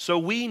short. So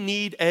we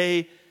need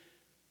a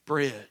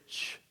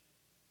bridge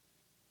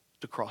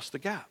to cross the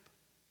gap.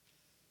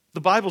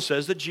 The Bible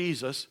says that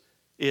Jesus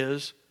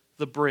is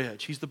the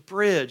bridge. He's the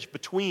bridge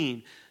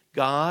between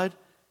God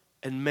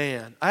and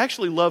man. I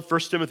actually love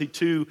 1 Timothy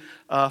 2,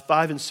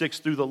 5 and 6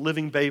 through the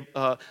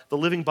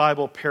Living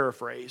Bible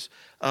paraphrase.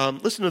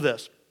 Listen to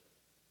this.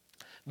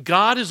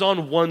 God is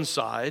on one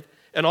side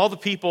and all the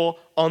people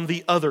on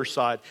the other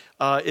side.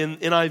 In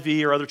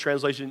NIV or other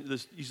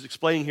translations, he's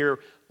explaining here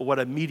what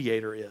a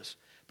mediator is.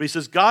 But he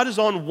says, God is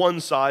on one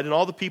side and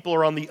all the people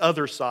are on the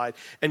other side.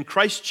 And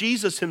Christ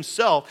Jesus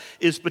himself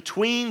is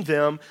between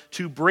them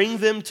to bring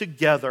them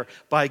together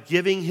by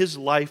giving his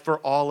life for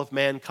all of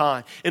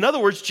mankind. In other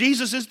words,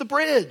 Jesus is the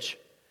bridge.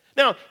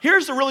 Now,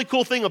 here's the really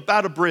cool thing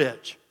about a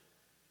bridge.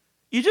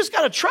 You just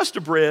got to trust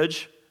a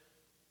bridge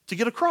to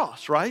get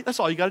across, right? That's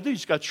all you got to do. You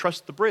just got to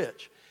trust the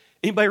bridge.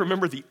 Anybody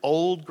remember the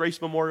old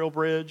Grace Memorial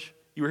Bridge?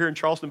 You were here in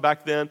Charleston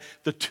back then.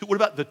 What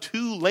about the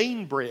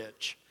 2-lane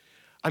bridge?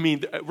 I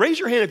mean, raise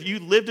your hand if you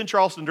lived in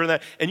Charleston during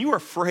that and you were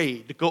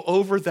afraid to go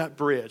over that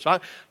bridge.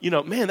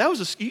 Man, that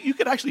was you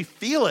could actually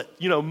feel it,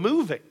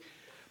 moving.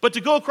 But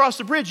to go across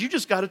the bridge, you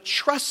just got to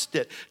trust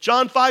it.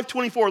 John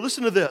 5:24,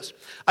 listen to this.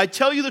 I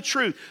tell you the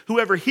truth,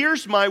 whoever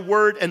hears my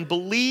word and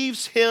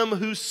believes him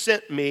who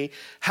sent me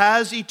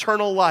has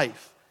eternal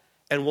life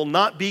and will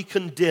not be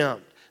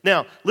condemned.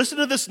 Now, listen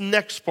to this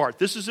next part.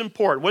 This is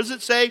important. What does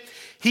it say?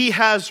 He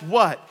has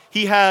what?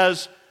 He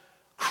has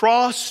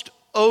crossed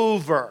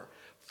over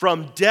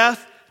from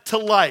death to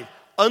life.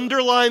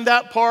 Underline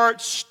that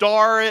part,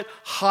 star it,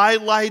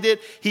 highlight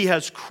it. He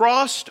has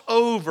crossed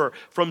over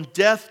from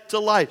death to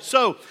life.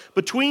 So,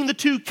 between the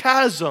two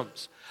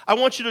chasms, I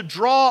want you to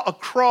draw a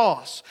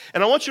cross,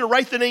 and I want you to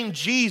write the name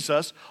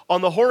Jesus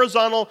on the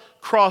horizontal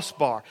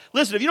crossbar.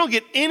 Listen, if you don't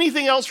get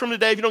anything else from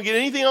today, if you don't get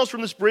anything else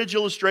from this bridge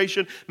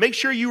illustration, make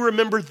sure you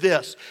remember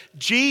this.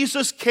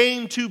 Jesus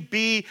came to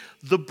be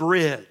the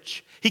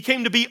bridge. He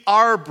came to be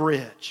our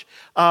bridge.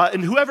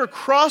 And whoever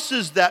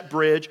crosses that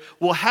bridge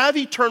will have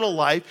eternal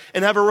life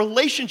and have a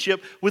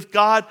relationship with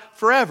God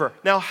forever.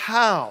 Now,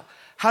 how?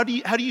 How do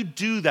you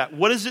do that?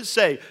 What does it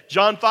say?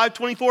 John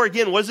 5:24,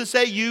 again, what does it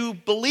say? You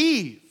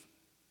believe.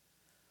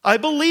 I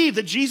believe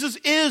that Jesus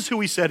is who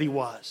he said he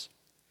was.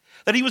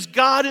 That he was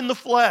God in the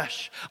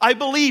flesh. I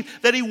believe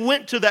that he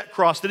went to that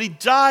cross, that he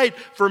died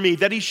for me,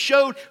 that he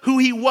showed who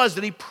he was,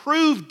 that he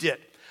proved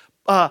it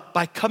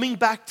by coming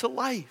back to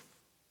life.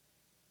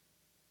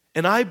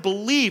 And I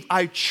believe,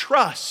 I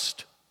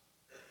trust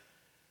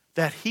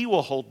that he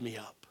will hold me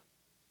up.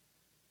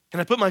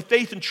 And I put my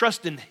faith and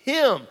trust in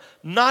him,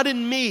 not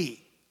in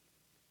me.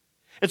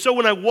 And so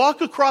when I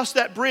walk across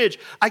that bridge,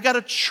 I got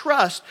to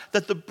trust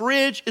that the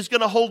bridge is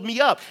going to hold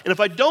me up. And if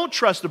I don't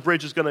trust the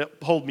bridge is going to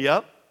hold me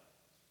up,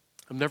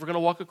 I'm never going to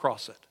walk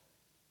across it.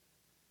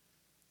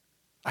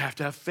 I have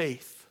to have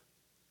faith.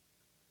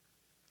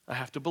 I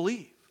have to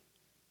believe.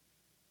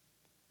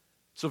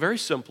 So very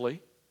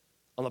simply,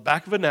 on the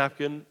back of a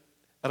napkin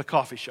at a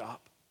coffee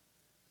shop,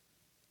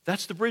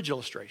 that's the bridge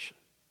illustration.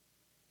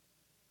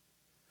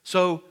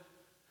 So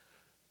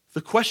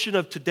the question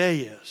of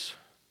today is,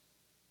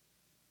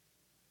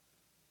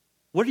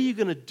 what are you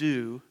going to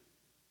do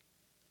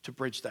to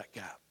bridge that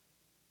gap?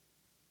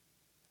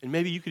 And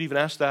maybe you could even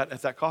ask that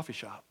at that coffee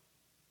shop.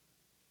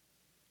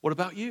 What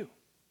about you?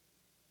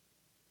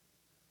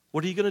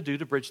 What are you going to do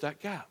to bridge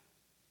that gap?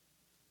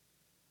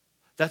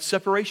 That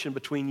separation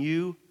between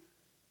you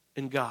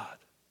and God.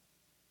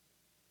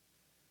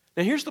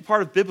 Now, here's the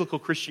part of biblical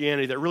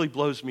Christianity that really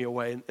blows me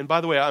away. And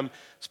by the way, I'm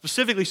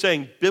specifically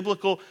saying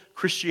biblical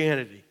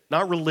Christianity,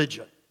 not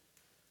religion.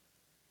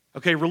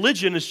 Okay,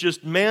 religion is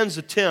just man's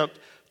attempt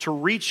to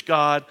reach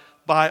God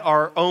by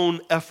our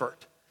own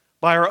effort,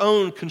 by our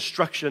own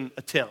construction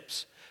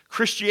attempts.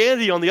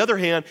 Christianity, on the other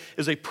hand,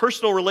 is a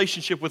personal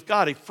relationship with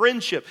God, a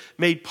friendship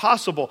made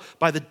possible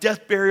by the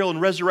death, burial, and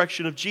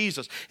resurrection of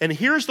Jesus. And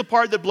here's the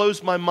part that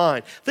blows my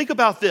mind. Think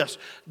about this.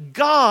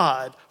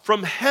 God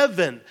from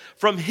heaven,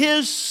 from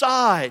his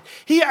side,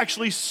 he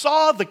actually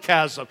saw the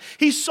chasm.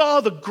 He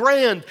saw the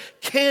Grand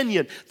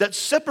Canyon that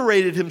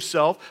separated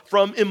himself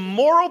from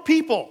immoral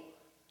people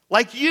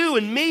like you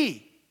and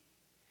me.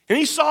 And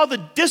he saw the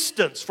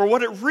distance for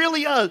what it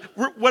really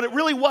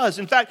was.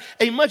 In fact,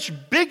 a much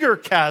bigger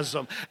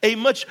chasm, a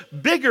much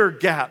bigger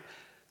gap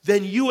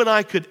than you and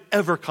I could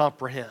ever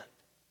comprehend.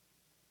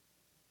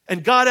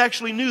 And God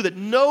actually knew that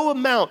no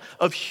amount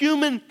of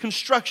human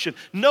construction,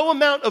 no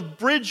amount of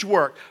bridge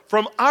work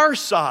from our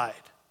side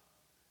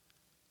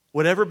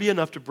would ever be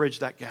enough to bridge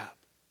that gap.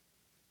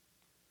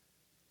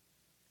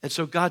 And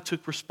so God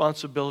took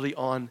responsibility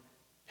on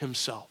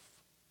himself,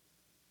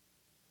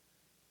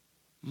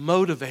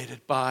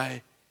 motivated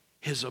by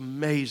his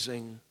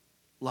amazing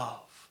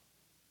love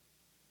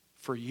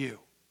for you.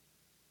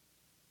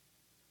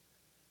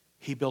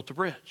 He built a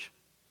bridge.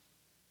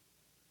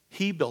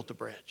 He built a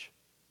bridge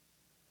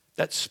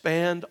that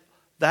spanned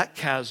that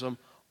chasm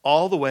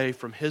all the way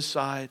from his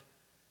side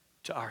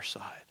to our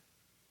side.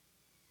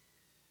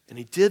 And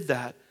he did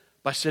that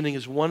by sending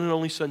his one and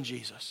only son,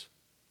 Jesus,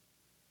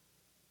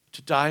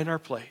 to die in our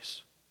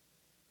place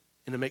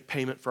and to make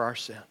payment for our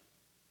sin.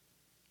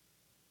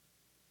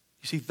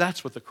 You see,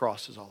 that's what the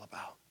cross is all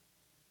about.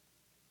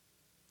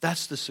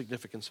 That's the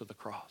significance of the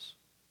cross.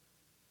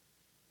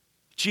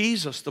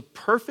 Jesus, the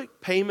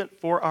perfect payment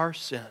for our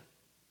sin,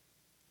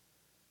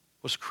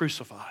 was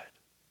crucified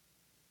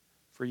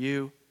for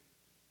you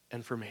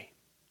and for me.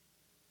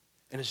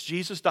 And as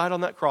Jesus died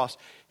on that cross,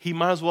 he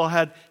might as well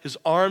have had his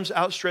arms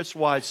outstretched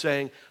wide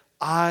saying,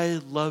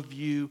 I love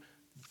you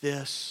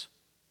this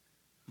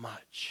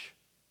much.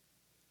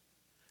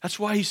 That's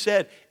why he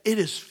said, it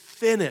is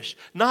finished.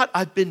 Not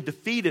I've been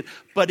defeated,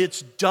 but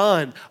it's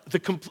done.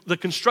 The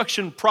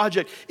construction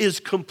project is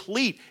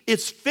complete.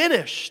 It's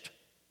finished.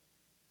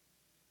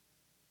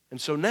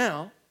 And so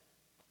now,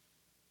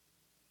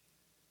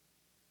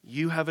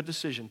 you have a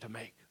decision to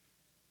make.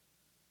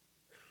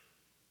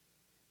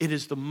 It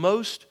is the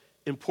most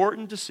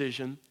important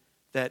decision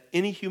that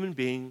any human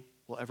being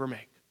will ever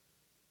make.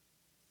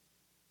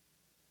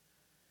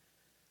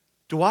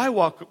 Do I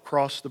walk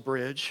across the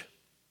bridge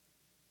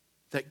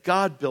that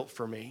God built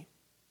for me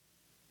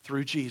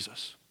through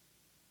Jesus?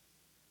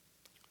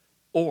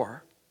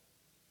 Or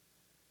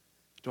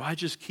do I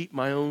just keep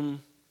my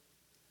own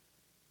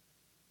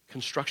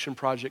construction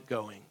project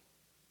going?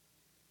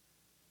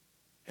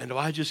 And do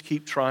I just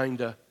keep trying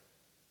to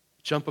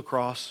jump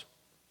across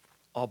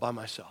all by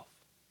myself?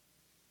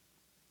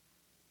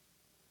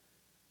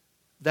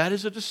 That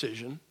is a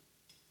decision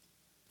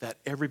that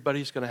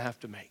everybody's going to have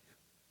to make.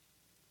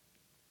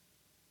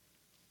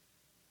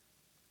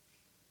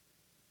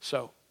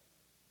 So,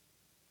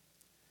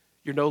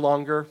 you're no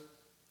longer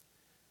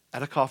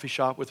at a coffee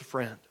shop with a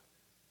friend.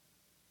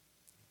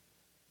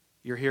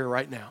 You're here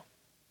right now.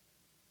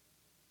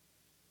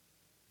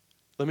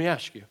 Let me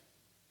ask you,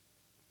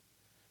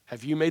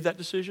 have you made that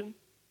decision?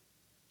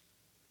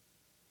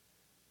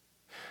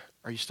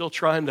 Are you still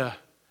trying to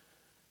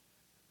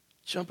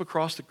jump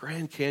across the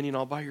Grand Canyon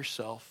all by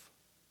yourself?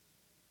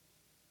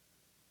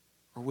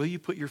 Or will you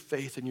put your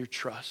faith and your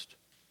trust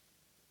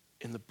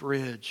in the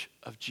bridge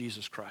of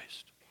Jesus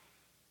Christ?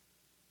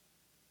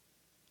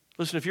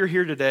 Listen, if you're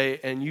here today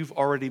and you've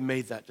already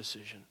made that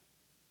decision,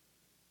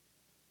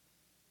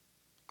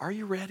 are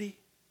you ready?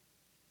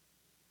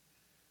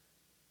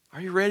 Are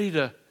you ready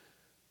to,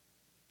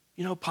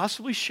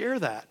 possibly share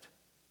that?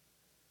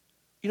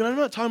 I'm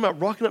not talking about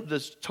walking up to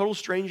total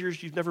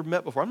strangers you've never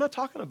met before. I'm not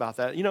talking about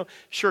that.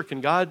 Sure,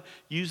 can God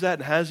use that,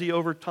 and has he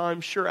over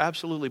time? Sure,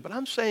 absolutely. But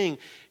I'm saying,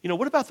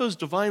 what about those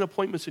divine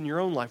appointments in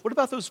your own life? What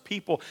about those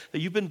people that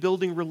you've been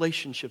building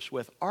relationships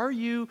with? Are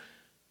you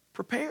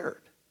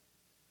prepared?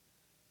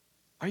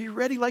 Are you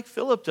ready, like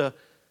Philip, to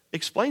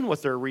explain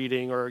what they're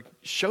reading or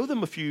show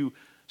them a few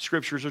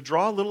scriptures or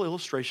draw a little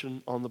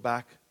illustration on the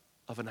back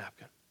of a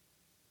napkin?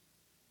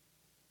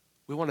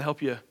 We want to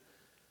help you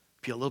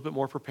be a little bit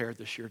more prepared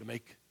this year to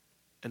make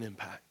an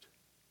impact.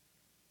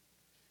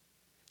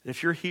 And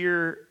if you're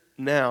here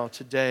now,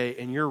 today,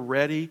 and you're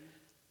ready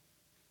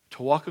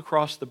to walk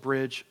across the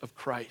bridge of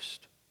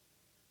Christ,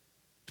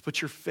 to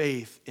put your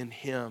faith in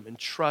him and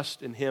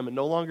trust in him, and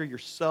no longer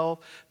yourself,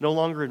 no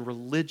longer in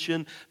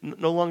religion,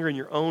 no longer in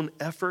your own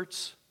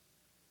efforts,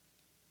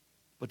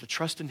 but to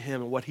trust in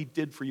him and what he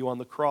did for you on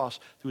the cross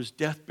through his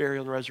death,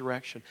 burial, and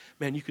resurrection.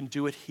 Man, you can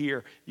do it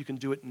here. You can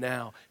do it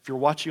now. If you're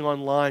watching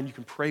online, you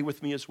can pray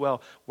with me as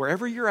well.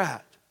 Wherever you're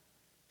at,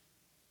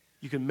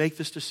 you can make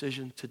this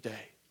decision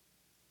today.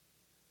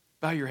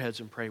 Bow your heads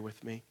and pray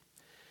with me.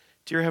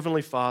 Dear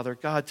Heavenly Father,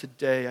 God,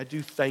 today I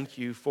do thank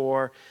you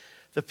for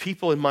the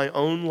people in my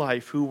own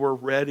life who were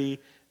ready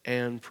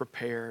and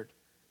prepared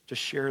to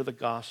share the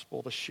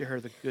gospel, to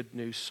share the good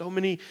news. So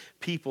many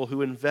people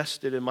who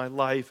invested in my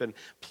life and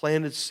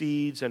planted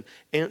seeds and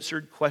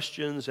answered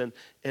questions and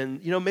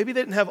maybe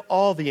they didn't have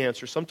all the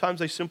answers. Sometimes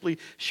they simply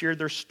shared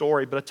their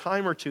story, but a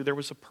time or two there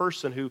was a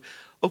person who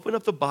opened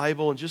up the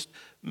Bible and just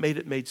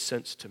made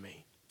sense to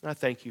me. And I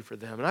thank you for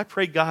them. And I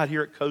pray, God,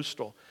 here at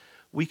Coastal,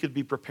 we could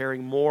be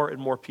preparing more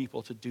and more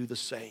people to do the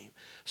same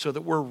so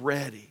that we're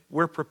ready,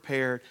 we're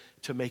prepared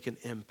to make an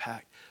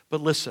impact.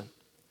 But listen,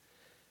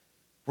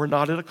 we're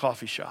not at a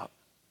coffee shop.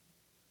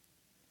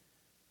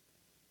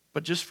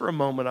 But just for a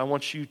moment, I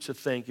want you to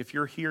think, if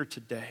you're here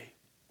today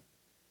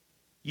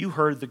You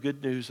heard the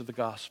good news of the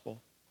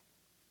gospel.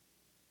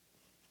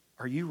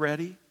 Are you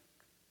ready?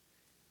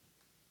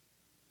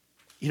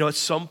 At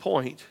some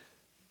point,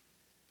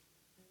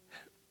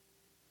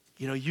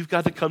 you've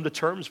got to come to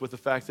terms with the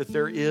fact that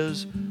there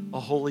is a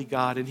holy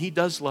God, and He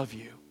does love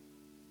you.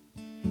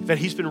 In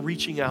fact, He's been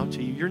reaching out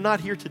to you. You're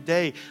not here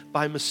today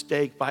by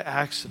mistake, by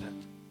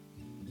accident.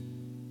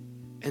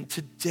 And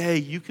today,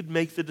 you could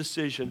make the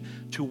decision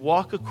to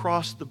walk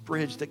across the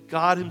bridge that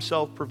God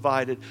Himself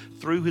provided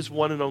through His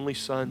one and only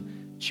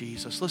Son,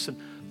 Jesus.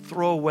 Listen,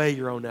 throw away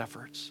your own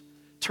efforts.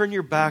 Turn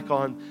your back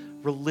on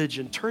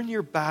religion. Turn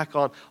your back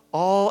on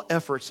all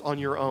efforts on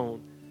your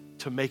own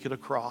to make it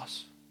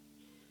across.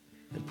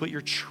 And put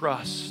your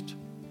trust,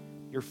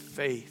 your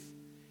faith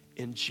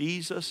in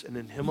Jesus and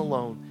in Him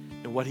alone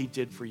and what He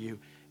did for you.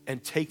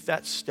 And take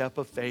that step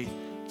of faith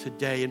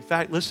today. In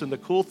fact, listen, the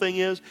cool thing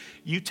is,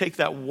 you take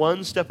that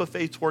one step of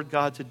faith toward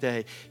God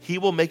today, He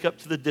will make up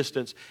to the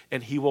distance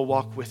and He will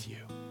walk with you.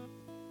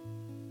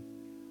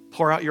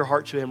 Pour out your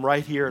heart to Him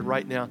right here and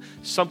right now.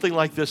 Something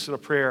like this in a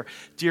prayer.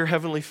 Dear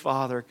Heavenly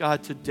Father,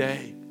 God,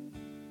 today,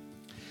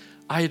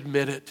 I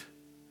admit it.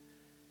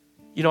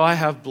 I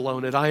have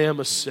blown it. I am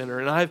a sinner.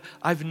 And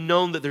I've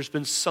known that there's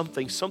been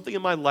something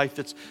in my life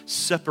that's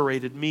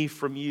separated me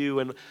from you.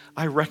 And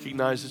I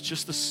recognize it's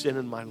just the sin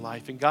in my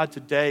life. And God,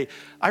 today,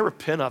 I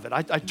repent of it.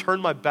 I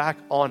turn my back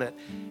on it.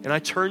 And I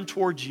turn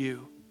towards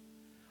you.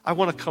 I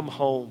want to come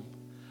home.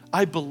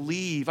 I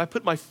believe. I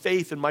put my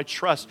faith and my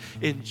trust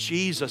in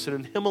Jesus and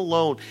in Him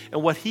alone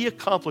and what He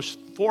accomplished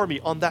for me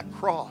on that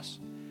cross.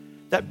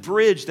 That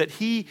bridge that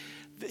He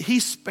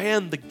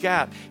spanned the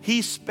gap.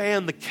 He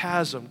spanned the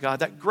chasm,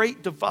 God, that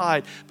great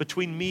divide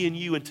between me and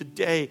you. And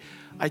today,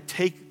 I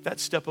take that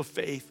step of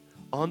faith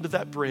onto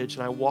that bridge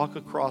and I walk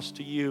across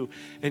to you.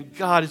 And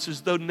God, it's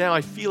as though now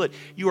I feel it.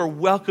 You are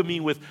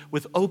welcoming with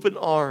open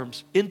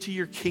arms into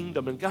your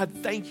kingdom. And God,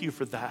 thank you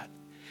for that.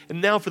 And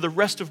now for the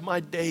rest of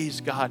my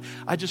days, God,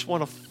 I just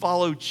want to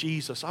follow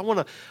Jesus. I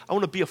want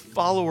to be a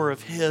follower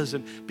of His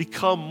and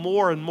become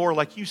more and more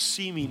like you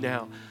see me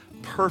now.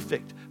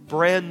 Perfect,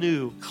 brand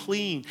new,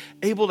 clean,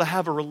 able to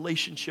have a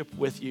relationship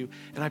with you.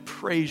 And I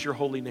praise your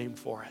holy name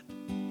for it.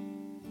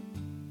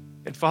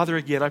 And Father,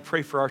 again, I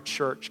pray for our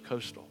church,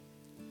 Coastal,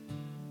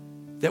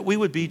 that we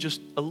would be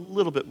just a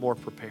little bit more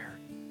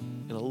prepared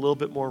and a little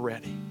bit more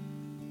ready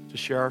to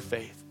share our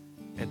faith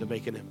and to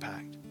make an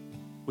impact.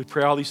 We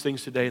pray all these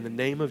things today in the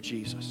name of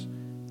Jesus.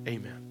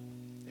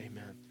 Amen.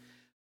 Amen.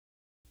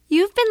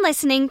 You've been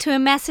listening to a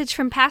message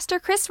from Pastor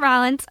Chris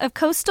Rollins of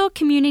Coastal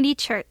Community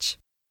Church.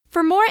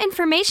 For more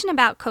information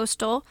about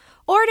Coastal,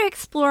 or to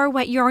explore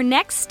what your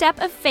next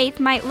step of faith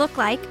might look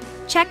like,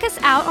 check us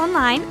out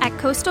online at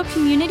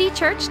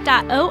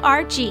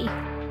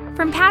coastalcommunitychurch.org.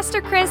 From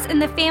Pastor Chris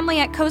and the family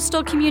at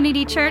Coastal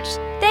Community Church,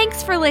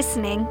 thanks for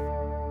listening.